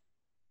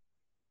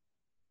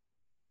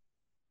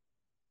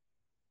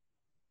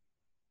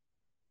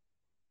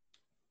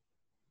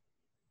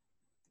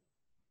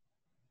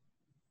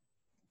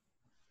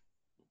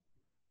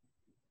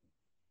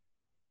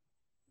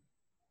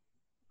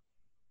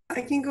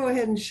 I can go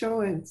ahead and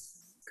show it.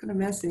 It's kind of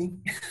messy.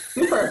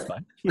 Super.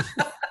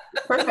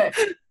 Perfect.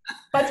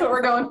 That's what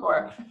we're going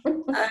for.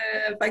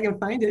 If I can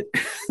find it.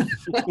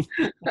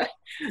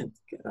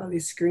 Get all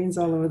these screens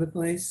all over the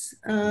place.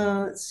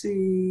 Let's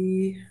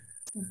see.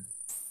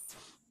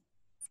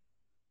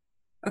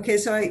 Okay,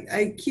 so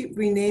I keep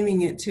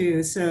renaming it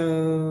too.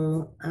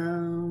 So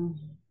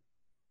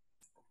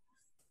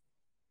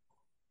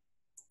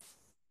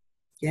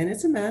again,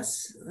 it's a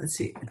mess. Let's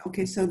see.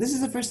 Okay, so this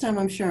is the first time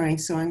I'm showing,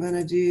 so I'm going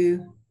to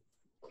do,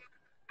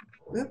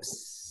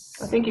 whoops.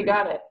 I think you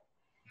got it.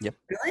 Yep.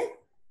 Really?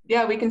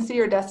 Yeah, we can see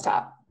your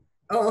desktop.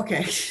 Oh,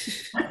 okay.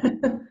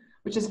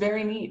 Which is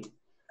very neat.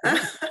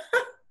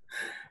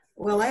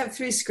 Well, I have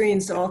 3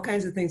 screens, so all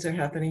kinds of things are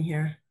happening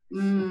here.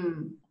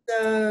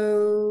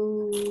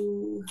 So,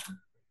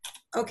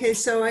 okay,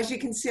 so as you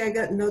can see, I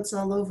got notes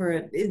all over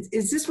it.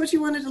 Is this what you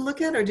wanted to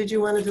look at, or did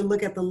you want to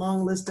look at the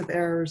long list of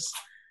errors?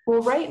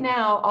 Well, right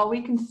now, all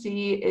we can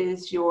see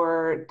is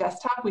your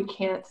desktop. We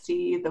can't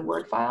see the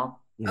Word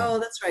file. Oh,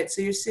 that's right.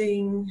 So you're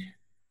seeing...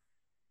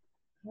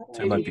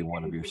 That might be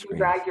one of your screens.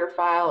 Drag your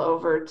file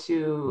over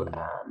to...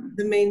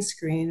 the main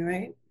screen,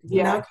 right?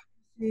 Yeah. Now can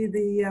you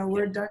see the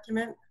Word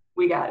document?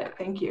 We got it.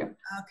 Thank you.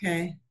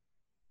 Okay.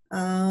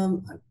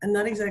 I'm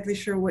not exactly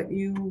sure what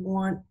you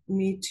want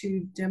me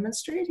to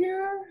demonstrate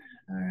here.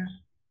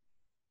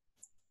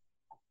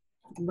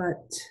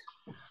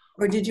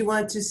 Or did you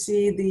want to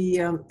see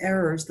the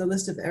errors, the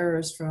list of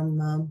errors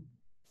from...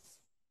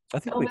 I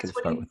think we can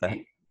start with that.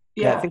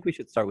 Yeah, I think we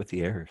should start with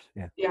the errors.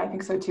 Yeah, I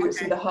think so too. Okay.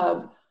 So the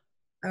hub.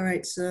 All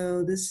right,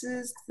 so this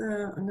is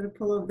I'm going to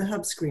pull up the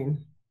hub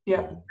screen.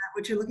 Yeah. Is that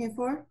what you're looking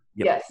for?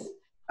 Yep. Yes.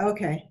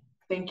 Okay.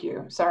 Thank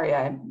you. Sorry,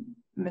 I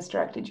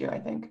misdirected you, I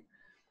think.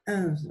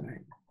 Oh,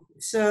 sorry.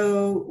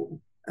 So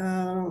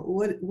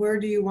where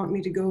do you want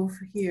me to go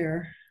for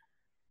here?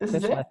 This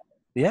is it?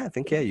 Yeah, I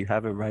think, you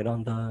have it right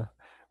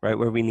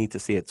where we need to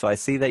see it. So I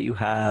see that you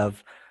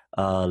have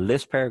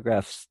list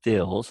paragraph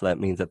still. So that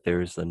means that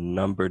there's a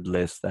numbered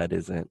list that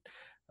isn't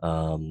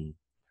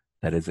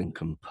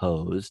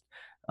composed.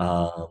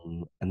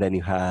 And then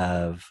you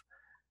have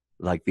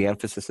like the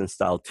emphasis and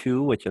style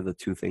 2, which are the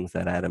 2 things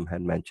that Adam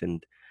had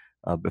mentioned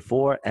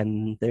before.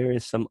 And there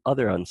is some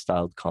other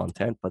unstyled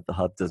content, but the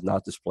hub does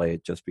not display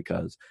it just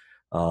because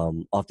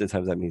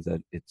Oftentimes that means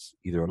that it's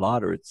either a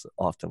lot or it's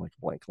often like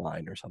a blank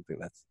line or something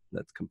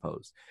that's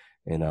composed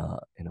in a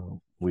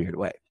weird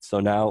way. So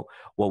now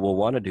what we'll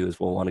want to do is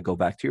we'll want to go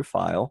back to your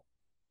file.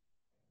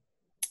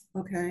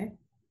 Okay.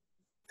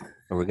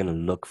 And we're going to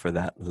look for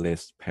that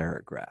list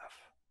paragraph.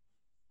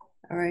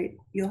 All right.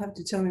 You'll have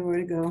to tell me where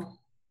to go.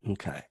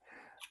 Okay.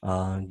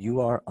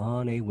 You are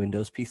on a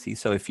Windows PC.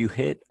 So if you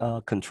hit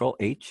Control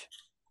H,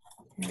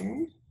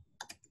 Okay.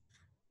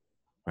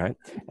 right,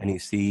 and you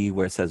see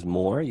where it says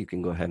more, you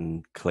can go ahead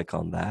and click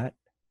on that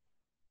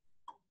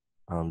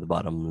on the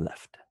bottom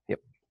left. Yep.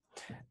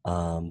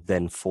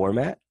 Then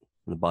Format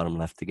on the bottom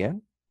left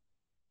again.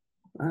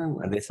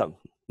 And this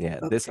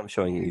this I'm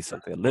showing you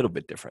something a little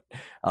bit different.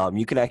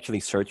 You can actually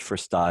search for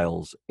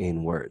styles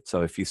in Word.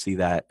 So if you see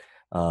that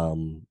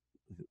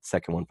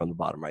second one from the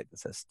bottom right that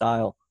says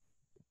style,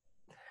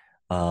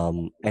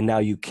 and now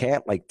you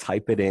can't like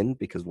type it in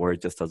because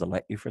Word just doesn't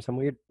let you for some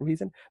weird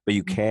reason, but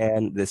you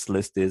can, this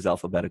list is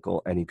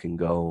alphabetical and you can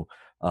go,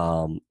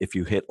 if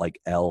you hit like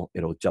L,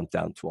 it'll jump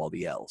down to all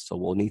the L's. So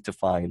we'll need to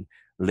find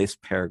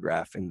list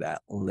paragraph in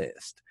that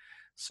list.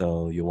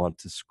 So you want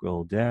to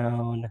scroll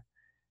down,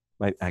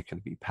 might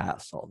actually be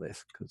past all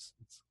this because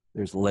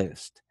there's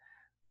list,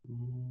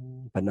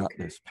 but not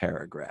this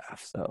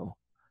paragraph. So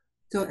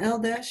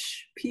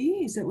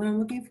L-P, is that what I'm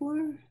looking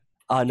for?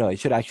 No, it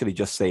should actually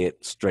just say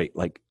it straight,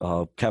 like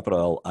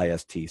capital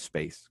L-I-S-T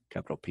space,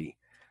 capital P,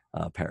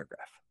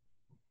 paragraph.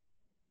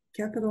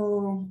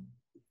 Capital.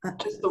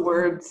 Just the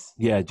words.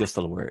 Yeah, just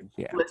the word.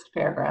 Yeah. List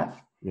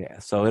paragraph. Yeah.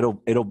 So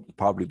it'll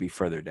probably be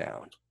further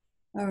down.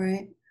 All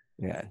right.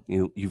 Yeah.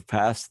 You've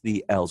passed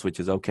the L's, which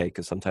is okay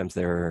because sometimes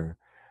they're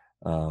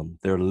a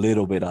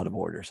little bit out of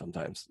order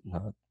sometimes,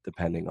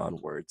 depending on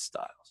word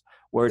styles.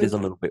 Word is a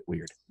little bit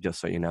weird,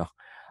 just so you know.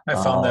 I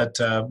found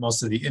that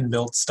most of the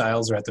inbuilt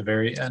styles are at the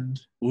very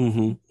end.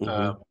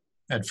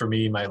 And for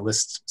me, my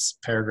list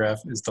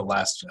paragraph is the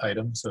last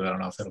item, so I don't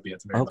know if it'll be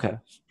at the very bottom.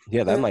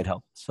 Yeah, that might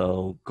help.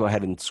 So go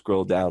ahead and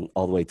scroll down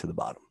all the way to the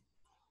bottom.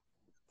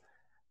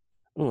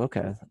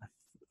 Okay.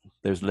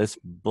 There's list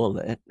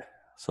bullet.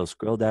 So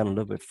scroll down a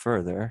little bit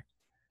further.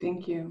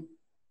 Thank you.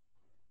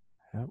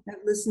 Yep.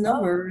 That list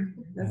number.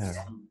 That's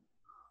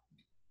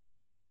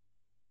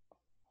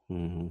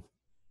And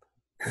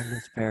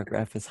this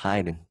paragraph is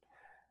hiding.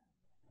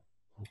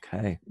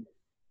 Okay.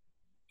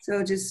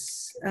 So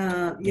just,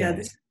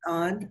 this is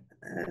odd.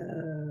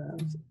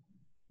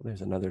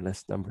 There's another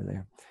list number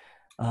there.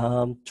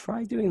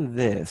 Try doing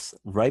this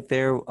right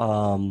there.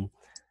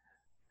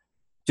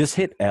 Just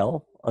hit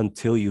L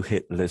until you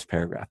hit list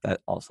paragraph. That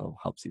also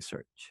helps you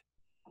search.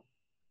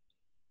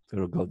 So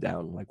it'll go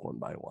down like one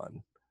by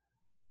one.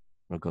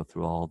 It'll go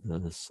through all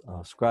the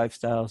scribe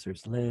styles.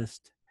 There's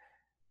list.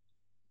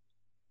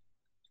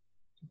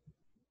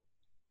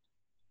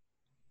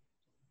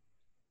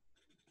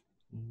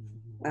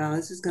 Wow,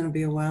 this is going to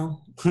be a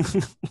while.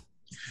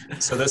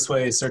 So this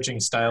way, searching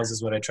styles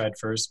is what I tried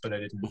first, but I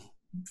didn't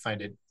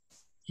find it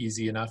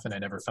easy enough, and I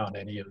never found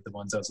any of the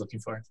ones I was looking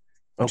for.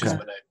 Which is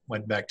when I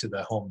went back to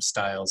the home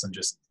styles and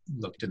just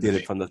looked at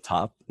it from the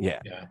top.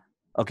 Yeah.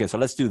 Okay, so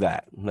let's do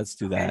that. Let's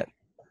do that.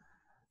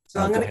 So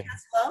I'm going to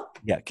cancel out?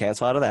 Yeah,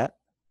 cancel out of that.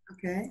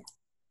 Okay.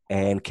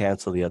 And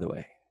cancel the other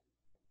way.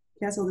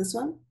 Cancel this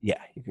one?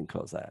 Yeah, you can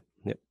close that.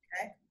 Yep.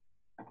 Okay.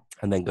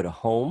 And then go to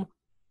home.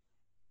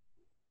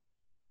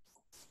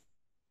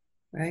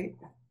 Right.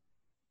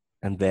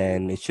 And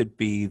then it should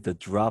be the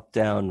drop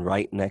down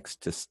right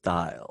next to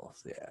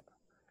styles. Yeah.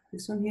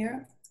 This one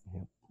here?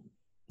 Yep.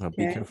 Now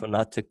be careful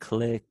not to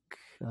click.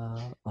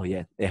 Oh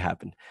yeah, it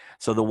happened.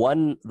 So the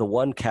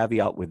one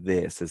caveat with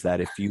this is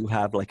that if you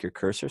have like your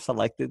cursor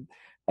selected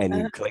and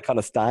you click on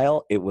a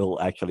style, it will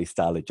actually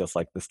style it just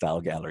like the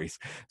style galleries.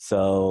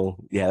 So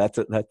yeah, that's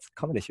a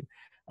common issue.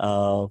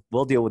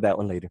 We'll deal with that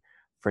one later.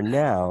 For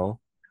now,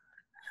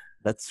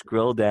 let's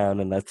scroll down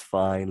and let's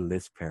find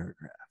list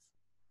paragraph.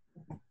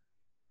 It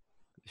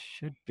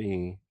should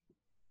be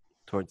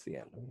towards the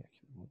end. Let me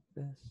actually move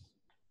this.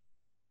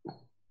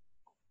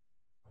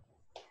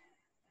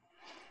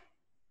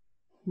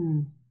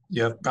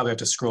 You probably have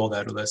to scroll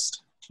that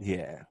list.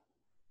 Yeah.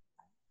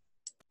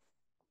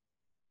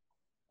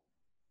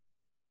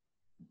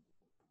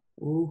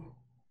 Ooh.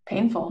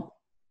 Painful.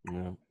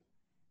 Yeah.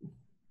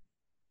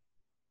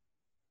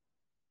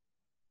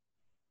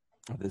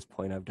 At this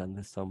point, I've done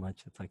this so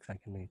much, it's like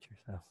second nature.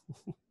 So.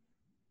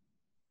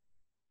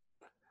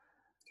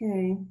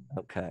 Okay.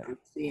 Okay. I don't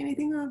see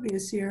anything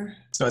obvious here.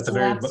 So at the The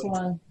very last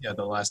one. Yeah,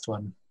 the last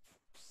one.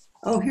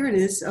 Oh, here it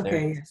is.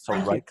 Okay. So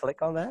right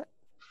click on that.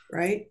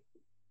 Right.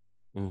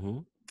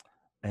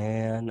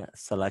 And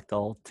select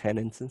all 10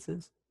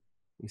 instances.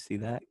 You see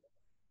that?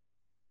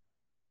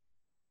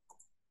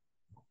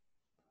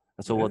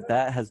 And so what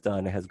that has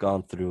done, it has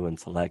gone through and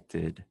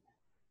selected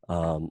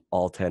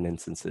all 10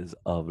 instances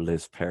of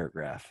list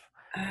paragraph.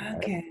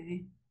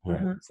 Okay.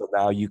 Right? So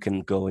now you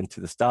can go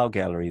into the style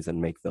galleries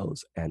and make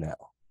those NL.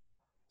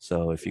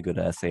 So if you go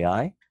to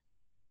SAI,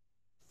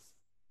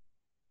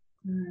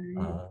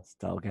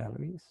 style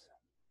galleries,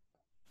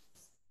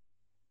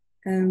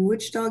 And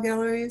which style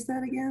gallery is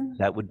that again?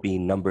 That would be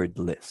numbered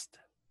list.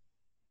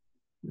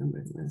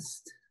 Numbered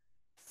list.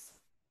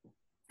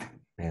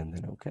 And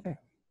then okay.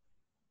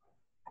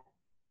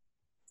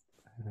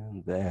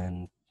 And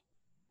then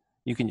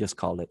you can just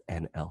call it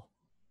NL.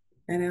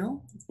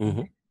 NL?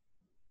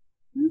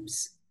 Mm-hmm.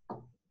 Oops.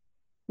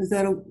 Was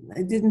that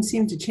it didn't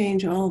seem to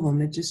change all of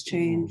them. It just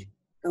changed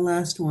the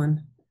last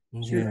one.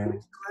 Should I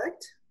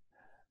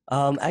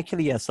select?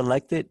 Actually, yeah,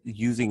 select it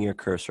using your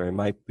cursor. It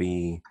might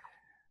be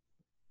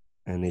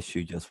an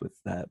issue just with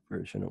that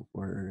version of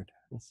Word.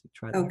 Let's see,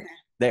 try that. Okay.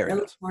 There That it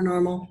looks goes. more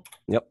normal.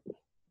 Yep.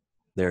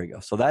 There you go.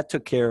 So that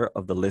took care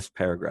of the list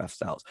paragraph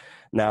styles.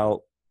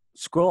 Now,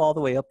 scroll all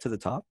the way up to the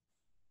top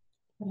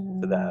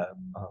to the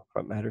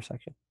front matter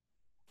section.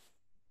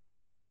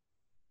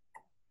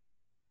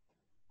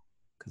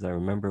 Because I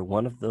remember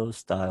one of those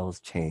styles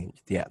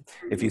changed. Yeah.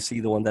 If you see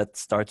the one that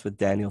starts with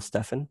Daniel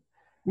Stephan,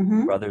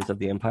 Brothers of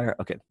the Empire,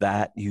 okay,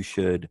 that you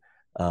should,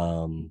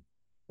 in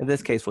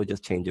this case, we'll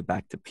just change it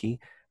back to P.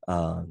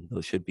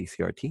 Those should be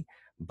CRT.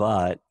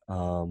 But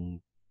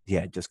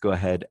yeah, just go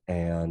ahead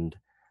and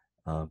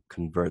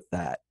convert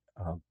that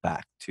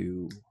back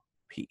to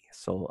P.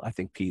 So I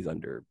think P is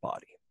under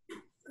body.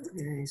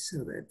 Okay,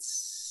 so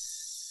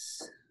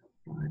that's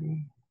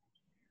body.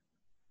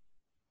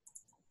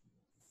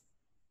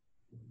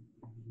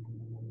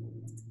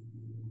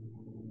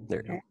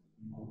 There you go.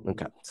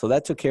 Okay, so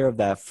that took care of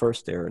that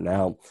first error.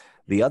 Now,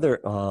 the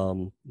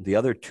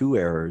other two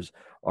errors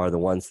are the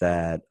ones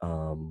that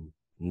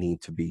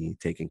need to be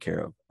taken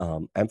care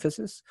of: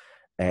 emphasis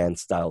and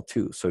style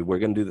 2. So we're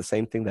going to do the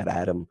same thing that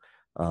Adam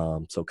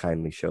so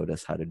kindly showed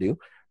us how to do,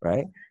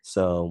 right?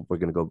 So we're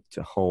going to go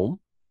to home,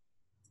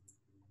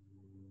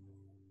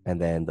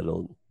 and then the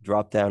little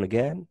drop down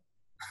again,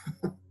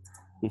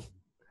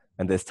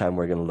 and this time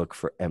we're going to look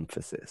for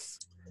emphasis.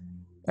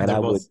 And they're I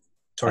both would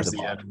towards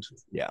the end.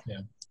 Yeah.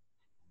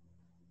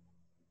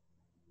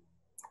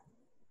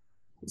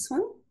 This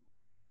one?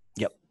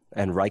 Yep.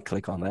 And right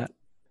click on that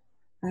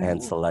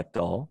and select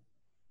all.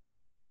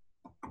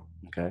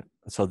 Okay.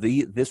 So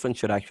this one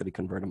should actually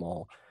convert them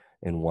all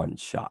in one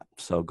shot.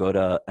 So go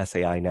to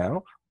SAI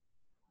now.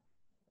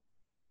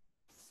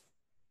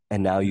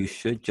 And now you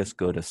should just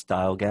go to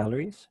style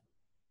galleries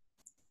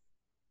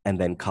and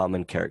then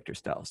common character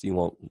styles. You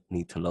won't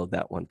need to load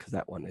that one because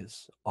that one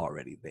is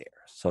already there.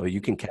 So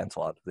you can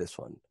cancel out this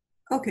one.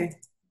 Okay.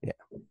 Yeah.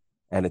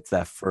 And it's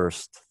that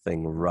first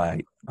thing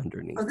right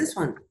underneath. Oh, this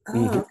one. Oh,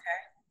 Mhm. okay.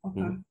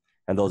 Okay.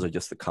 And those are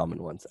just the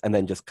common ones. And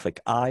then just click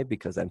I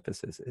because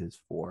emphasis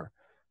is for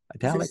Is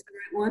italic. this the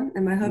right one?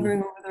 Am I hovering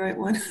over the right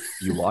one?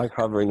 You are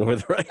hovering over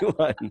the right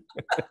one.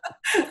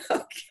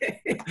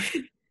 Okay.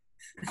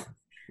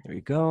 There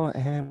you go.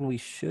 And we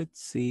should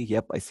see,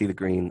 yep, I see the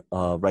green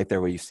right there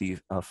where you see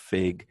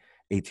Fig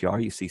ATR,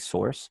 you see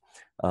source.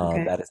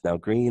 Okay. That is now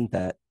green.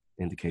 That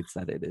indicates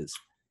that it is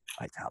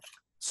italic.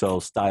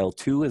 So style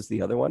 2 is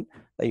the other one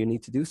that you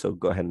need to do. So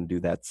go ahead and do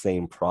that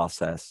same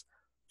process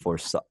for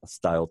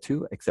style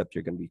 2, except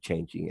you're going to be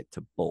changing it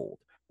to bold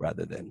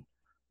rather than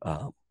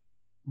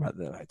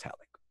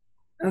italic.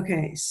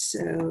 Okay,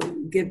 so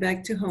get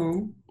back to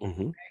home.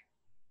 Mm-hmm.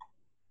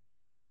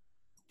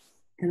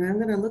 And I'm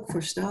going to look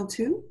for style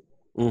 2.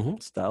 Mm-hmm.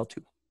 Style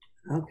 2.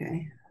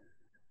 Okay.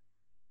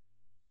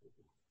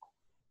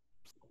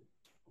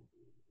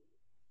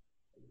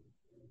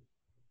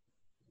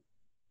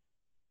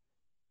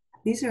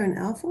 These are in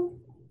alpha?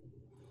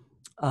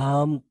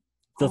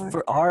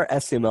 For our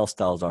ScML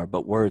styles are,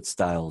 but Word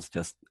styles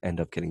just end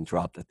up getting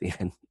dropped at the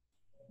end.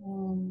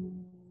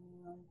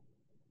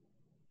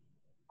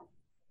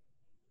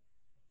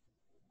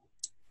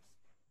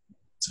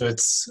 So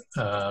it's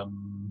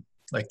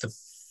like the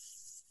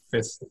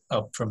 5th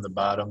up from the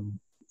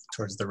bottom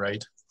towards the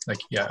right, like,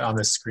 yeah, on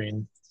the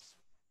screen.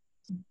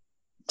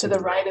 To the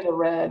right of the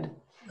red.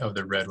 Oh,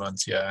 the red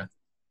ones, yeah.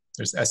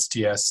 There's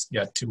STS,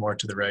 yeah, 2 more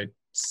to the right,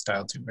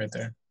 style 2 right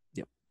there.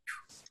 Yep.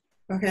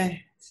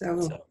 Okay,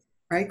 so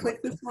right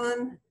click this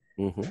one.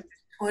 Mm-hmm.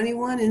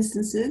 21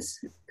 instances,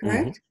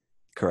 correct?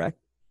 Mm-hmm. Correct.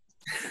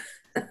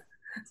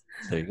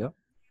 There you go.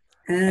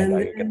 And And now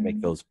you're going to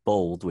make those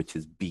bold, which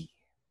is B.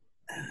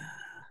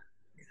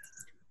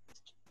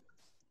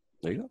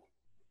 There you go.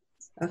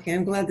 Okay,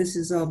 I'm glad this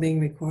is all being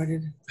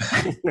recorded.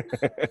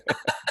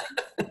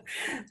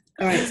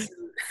 All right.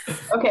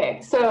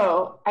 Okay,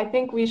 so I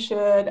think we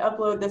should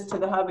upload this to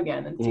the hub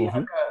again and see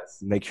how it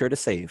goes. Make sure to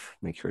save.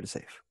 Make sure to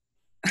save.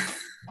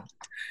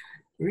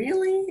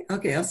 Really?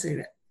 Okay, I'll save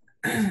it.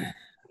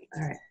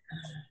 All right.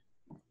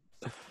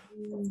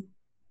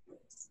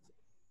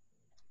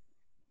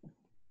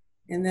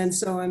 And then,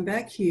 so I'm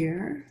back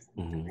here.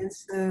 Mm-hmm. And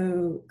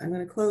so I'm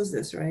going to close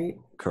this, right?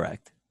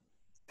 Correct.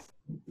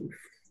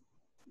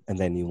 And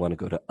then you want to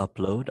go to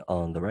upload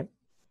on the right.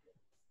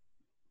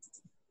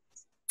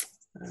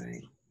 All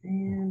right.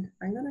 And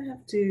I'm going to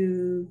have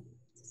to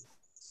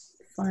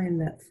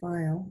find that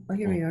file. Oh,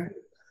 here we are.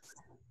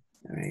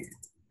 All right.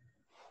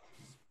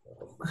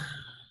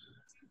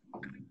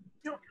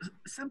 You know,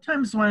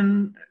 sometimes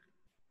when,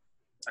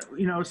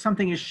 you know,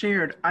 something is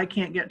shared, I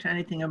can't get to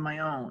anything of my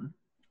own.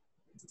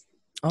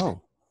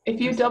 Oh.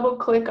 If you double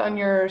click on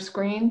your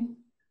screen,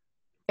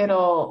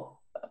 it'll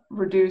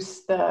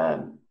reduce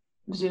the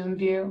zoom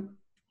view.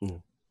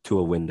 To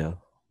a window.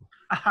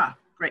 Aha,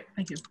 great,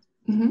 thank you.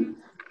 Mm-hmm.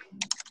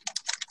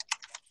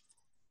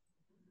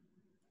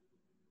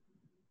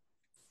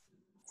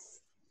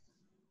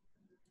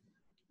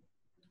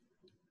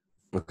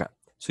 Okay.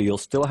 So you'll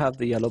still have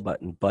the yellow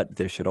button, but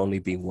there should only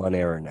be one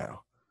error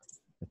now.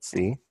 Let's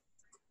see.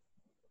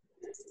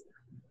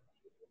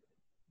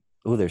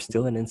 Oh, there's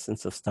still an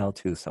instance of style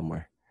 2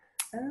 somewhere.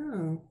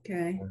 Oh,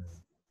 okay.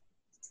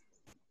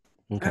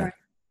 Okay. All right.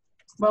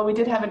 Well, we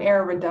did have an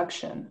error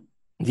reduction.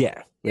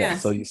 Yeah.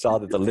 Yes. So you saw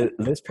that the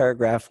list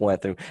paragraph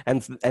went through,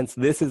 and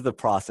this is the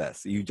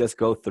process. You just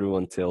go through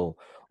until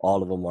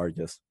all of them are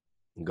just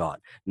gone.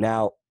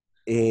 Now,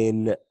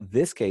 in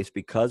this case,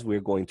 because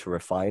we're going to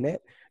refine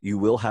it, you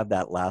will have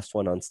that last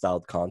one,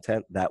 unstyled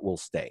content, that will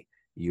stay.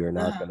 You're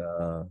not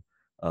gonna,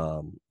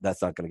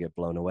 that's not gonna get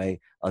blown away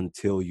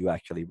until you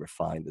actually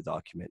refine the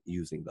document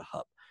using the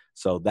hub.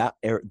 So that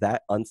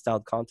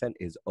unstyled content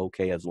is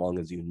okay as long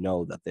as you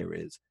know that there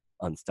is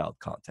unstyled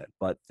content.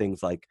 But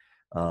things like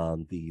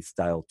the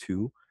style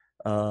 2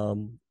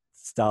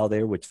 style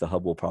there, which the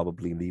hub will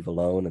probably leave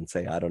alone and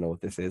say, I don't know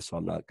what this is, so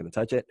I'm not going to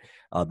touch it.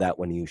 That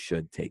one you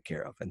should take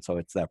care of. And so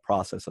it's that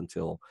process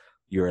until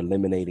you're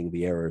eliminating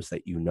the errors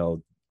that you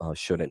know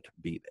shouldn't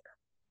be there.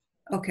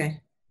 Okay.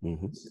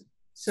 Mm-hmm.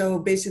 So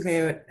basically,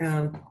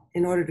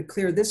 in order to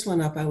clear this one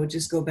up, I would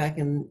just go back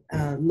and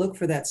look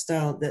for that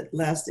style, that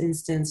last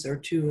instance or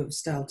two of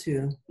style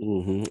 2.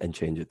 Mm-hmm. And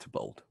change it to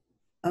bold.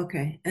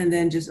 Okay. And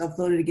then just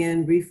upload it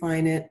again,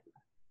 refine it.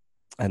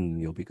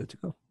 And you'll be good to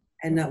go.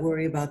 And not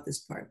worry about this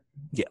part.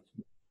 Yeah.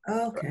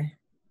 Okay.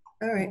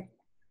 All right.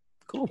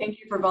 Cool. Thank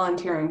you for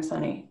volunteering,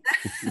 Sunny.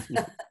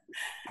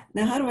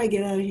 Now, how do I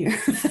get out of here?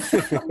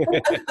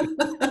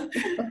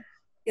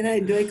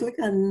 Do I click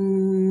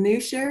on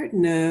new share?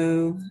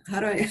 No.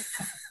 How do I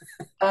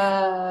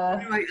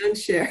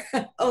unshare?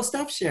 Oh,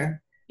 stop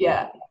share.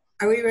 Yeah.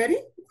 Are we ready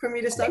for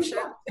me to stop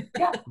share?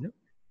 Yeah.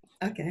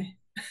 Okay.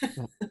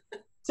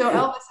 So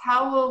Elvis,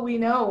 how will we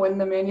know when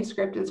the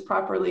manuscript is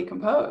properly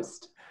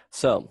composed?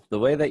 So the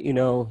way that you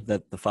know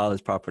that the file is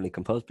properly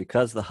composed,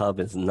 because the hub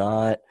is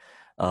not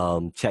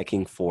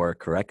checking for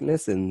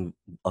correctness in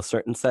a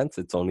certain sense,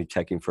 it's only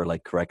checking for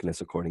like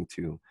correctness according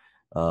to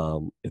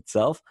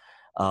itself.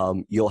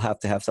 You'll have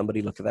to have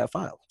somebody look at that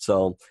file.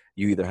 So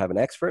you either have an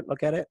expert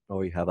look at it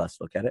or you have us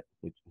look at it,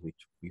 which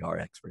we are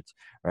experts,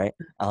 right?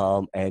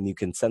 And you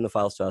can send the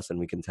files to us and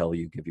we can tell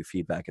you, give you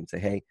feedback and say,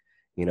 hey,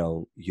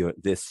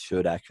 this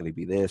should actually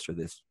be this or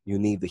this. You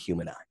need the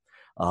human eye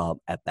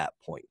at that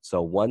point.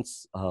 So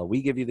once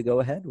we give you the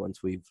go-ahead,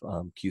 once we've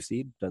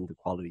QC'd, done the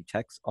quality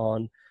checks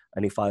on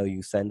any file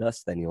you send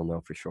us, then you'll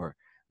know for sure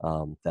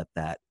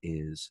that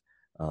is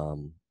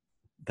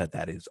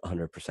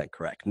 100%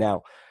 correct.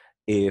 Now,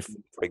 if,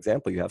 for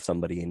example, you have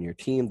somebody in your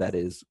team that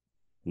is,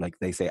 like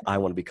they say, I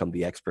want to become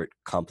the expert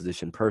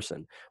composition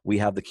person, we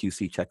have the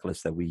QC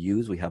checklist that we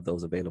use. We have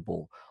those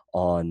available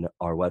on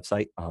our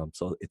website.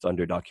 So it's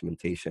under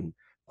documentation,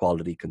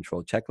 quality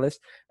control checklist,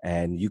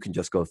 and you can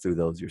just go through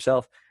those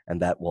yourself.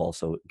 And that will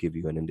also give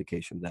you an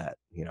indication that,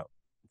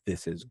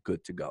 this is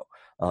good to go.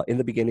 In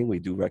the beginning, we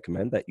do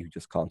recommend that you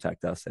just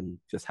contact us and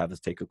just have us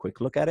take a quick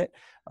look at it.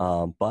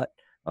 But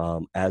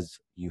as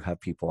you have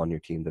people on your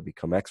team that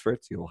become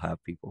experts, you'll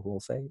have people who will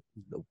say,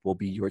 will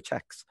be your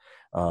checks,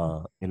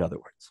 in other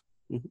words.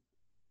 Mm-hmm.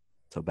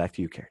 So back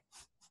to you, Karen.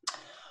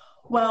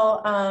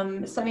 Well,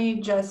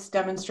 Sunny just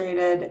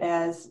demonstrated,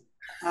 as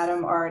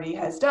Adam already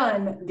has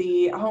done,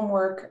 the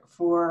homework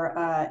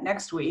for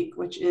next week,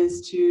 which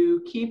is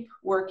to keep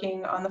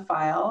working on the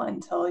file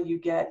until you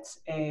get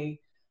a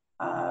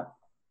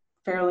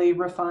fairly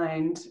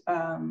refined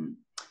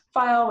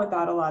file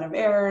without a lot of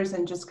errors,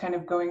 and just kind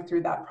of going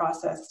through that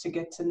process to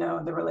get to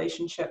know the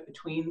relationship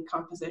between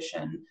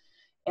composition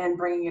and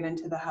bringing it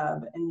into the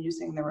hub and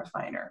using the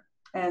refiner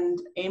and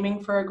aiming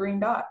for a green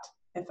dot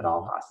if at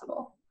all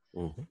possible.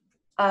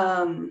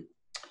 Mm-hmm.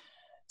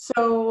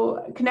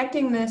 So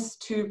connecting this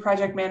to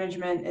project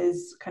management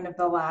is kind of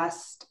the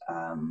last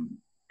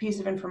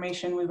piece of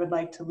information we would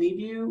like to leave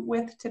you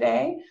with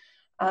today.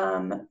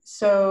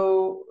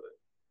 So,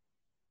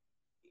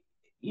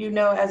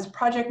 as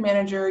project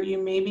manager, you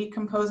may be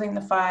composing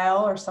the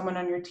file, or someone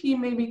on your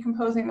team may be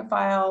composing the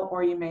file,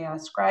 or you may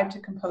ask Scribe to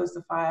compose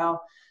the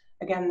file.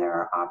 Again, there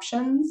are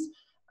options.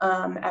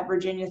 At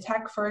Virginia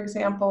Tech, for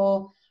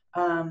example,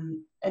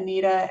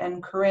 Anita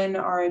and Corinne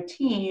are a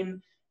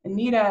team.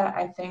 Anita,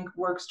 I think,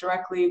 works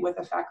directly with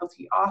a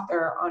faculty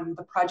author on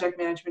the project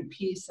management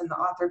piece and the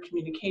author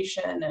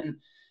communication and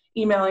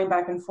emailing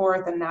back and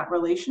forth and that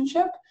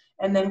relationship.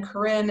 And then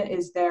Corinne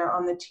is there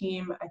on the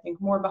team, I think,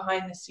 more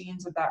behind the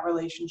scenes of that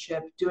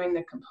relationship, doing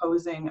the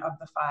composing of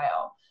the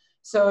file.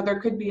 So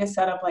there could be a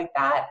setup like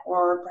that,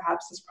 or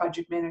perhaps as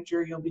project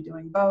manager, you'll be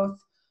doing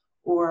both.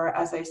 Or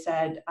as I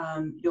said,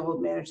 you'll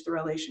manage the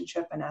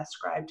relationship and ask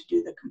Scribe to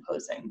do the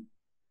composing.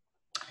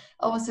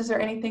 Elvis, is there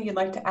anything you'd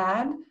like to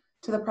add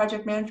to the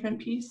project management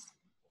piece?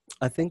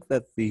 I think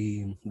that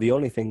the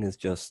only thing is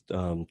just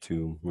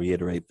to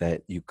reiterate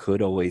that you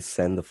could always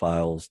send the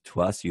files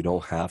to us. You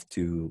don't have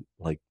to,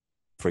 like,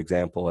 for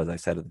example, as I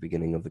said at the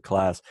beginning of the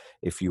class,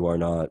 if you are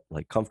not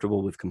like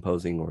comfortable with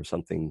composing or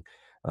something,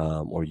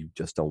 or you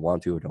just don't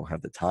want to or don't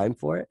have the time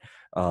for it,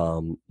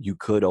 you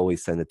could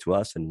always send it to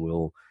us, and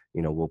we'll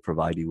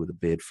provide you with a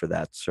bid for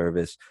that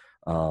service.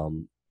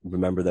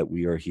 Remember that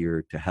we are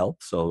here to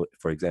help. So,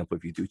 for example,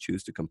 if you do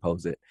choose to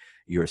compose it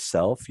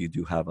yourself, you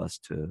do have us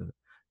to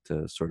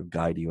sort of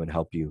guide you and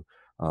help you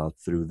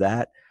through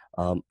that.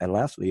 And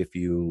lastly, if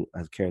you,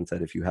 as Karen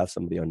said, if you have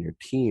somebody on your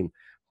team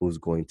who's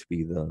going to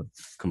be the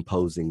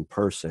composing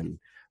person,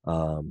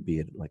 be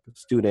it like a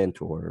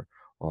student or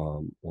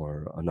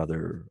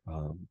another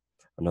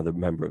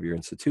member of your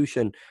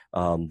institution,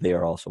 they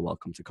are also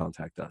welcome to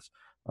contact us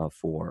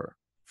for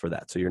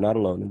that. So you're not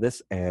alone in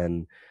this.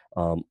 And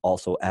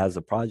also, as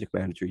a project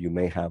manager, you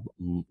may have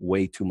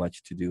way too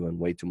much to do and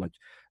way too much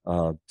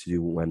to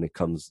do when it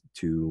comes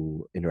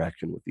to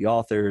interaction with the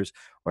authors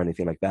or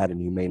anything like that,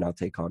 and you may not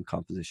take on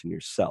composition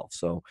yourself.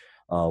 So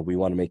we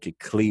want to make it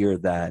clear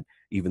that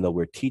even though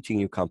we're teaching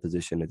you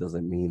composition, it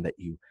doesn't mean that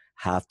you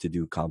have to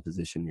do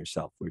composition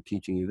yourself. We're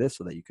teaching you this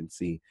so that you can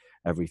see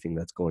everything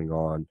that's going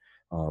on,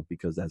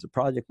 because as a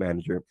project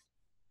manager,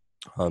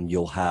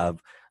 you'll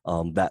have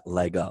that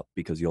leg up,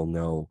 because you'll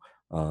know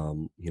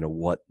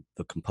what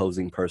the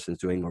composing person is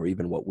doing, or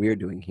even what we're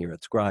doing here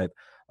at Scribe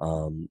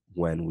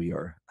when we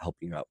are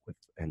helping out with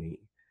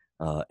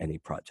any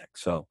project.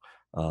 So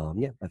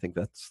yeah, I think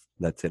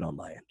that's it on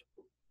my end.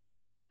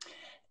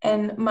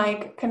 And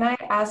Mike, can I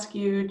ask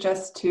you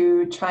just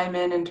to chime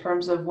in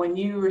terms of when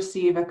you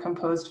receive a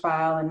composed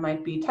file and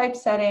might be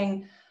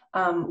typesetting,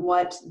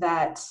 what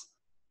that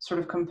sort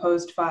of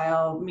composed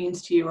file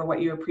means to you or what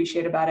you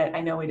appreciate about it?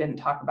 I know we didn't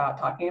talk about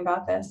talking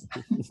about this.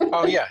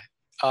 Oh yeah.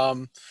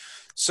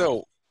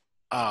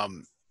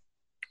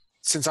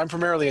 Since I'm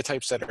primarily a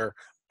typesetter,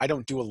 I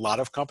don't do a lot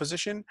of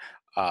composition.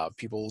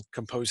 People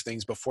compose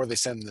things before they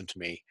send them to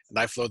me, and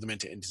I flow them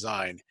into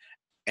InDesign.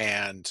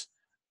 And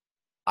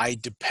I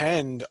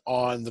depend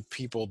on the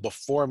people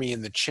before me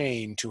in the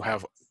chain to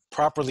have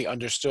properly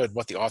understood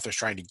what the author's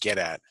trying to get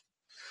at,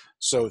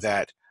 so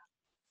that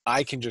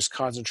I can just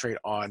concentrate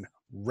on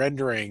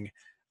rendering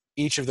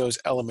each of those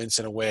elements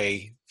in a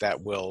way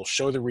that will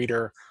show the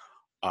reader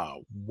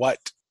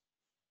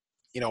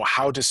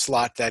how to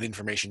slot that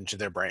information into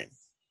their brain,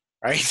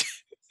 right?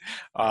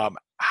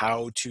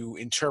 How to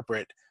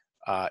interpret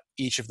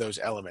each of those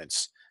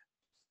elements.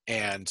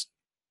 And,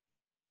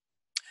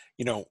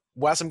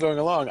 whilst I'm going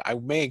along, I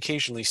may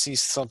occasionally see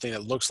something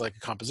that looks like a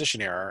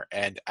composition error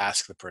and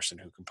ask the person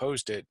who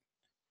composed it,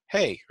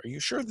 hey, are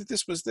you sure that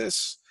this was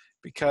this?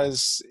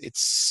 Because it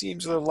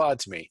seems a little odd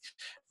to me.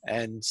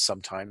 And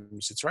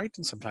sometimes it's right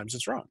and sometimes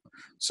it's wrong.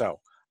 So,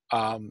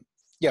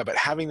 yeah, but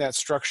having that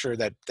structure,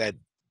 that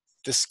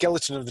the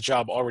skeleton of the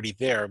job already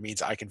there,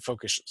 means I can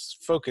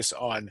focus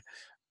on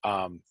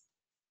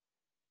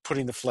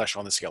putting the flesh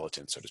on the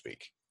skeleton, so to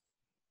speak.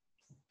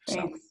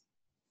 Thanks.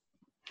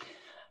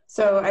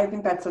 So I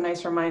think that's a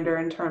nice reminder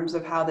in terms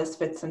of how this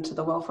fits into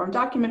the well-formed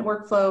document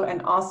workflow,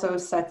 and also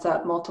sets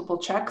up multiple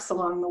checks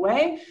along the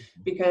way,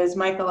 because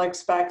Michael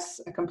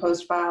expects a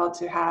composed file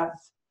to have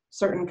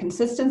certain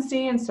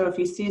consistency. And so if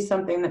he sees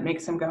something that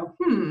makes him go,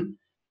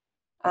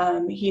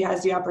 he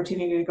has the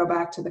opportunity to go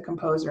back to the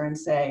composer and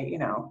say,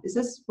 is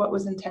this what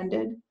was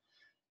intended?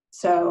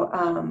 So,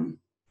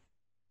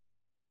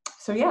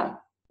 so yeah,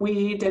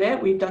 we did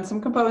it. We've done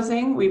some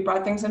composing. We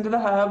brought things into the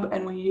hub,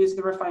 and we used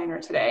the refiner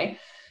today.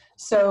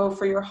 So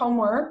for your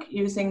homework,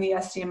 using the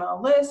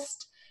ScML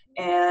list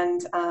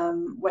and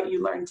what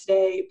you learned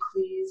today,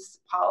 please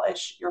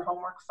polish your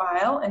homework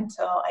file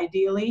until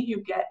ideally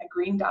you get a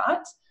green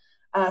dot.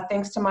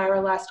 Thanks to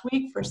Myra last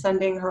week for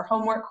sending her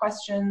homework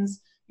questions.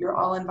 You're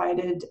all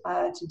invited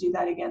to do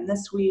that again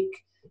this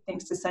week.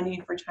 Thanks to Sunny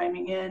for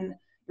chiming in.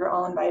 You're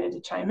all invited to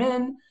chime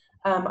in.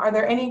 Are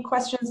there any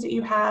questions that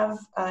you have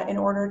in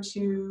order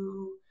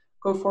to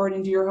go forward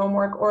and do your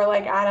homework, or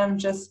like Adam,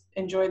 just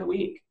enjoy the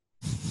week?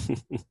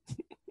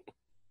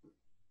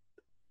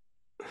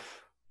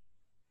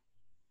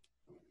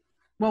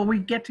 Well, we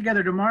get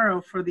together tomorrow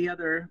for the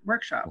other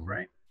workshop,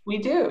 right? We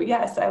do,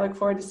 yes. I look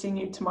forward to seeing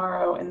you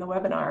tomorrow in the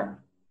webinar.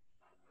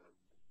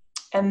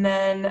 And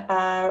then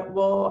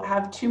we'll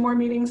have 2 more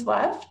meetings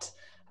left,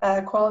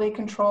 quality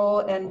control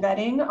and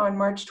vetting on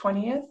March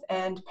 20th,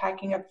 and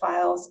packing up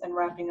files and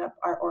wrapping up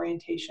our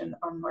orientation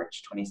on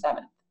March 27th.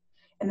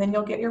 And then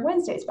you'll get your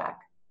Wednesdays back.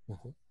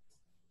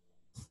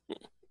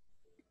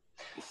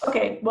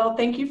 Okay, well,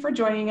 thank you for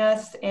joining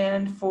us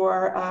and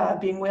for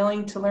being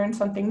willing to learn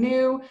something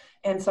new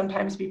and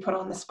sometimes be put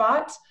on the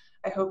spot.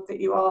 I hope that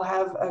you all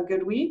have a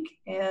good week,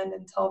 and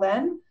until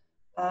then,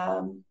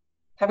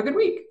 have a good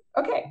week.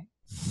 Okay.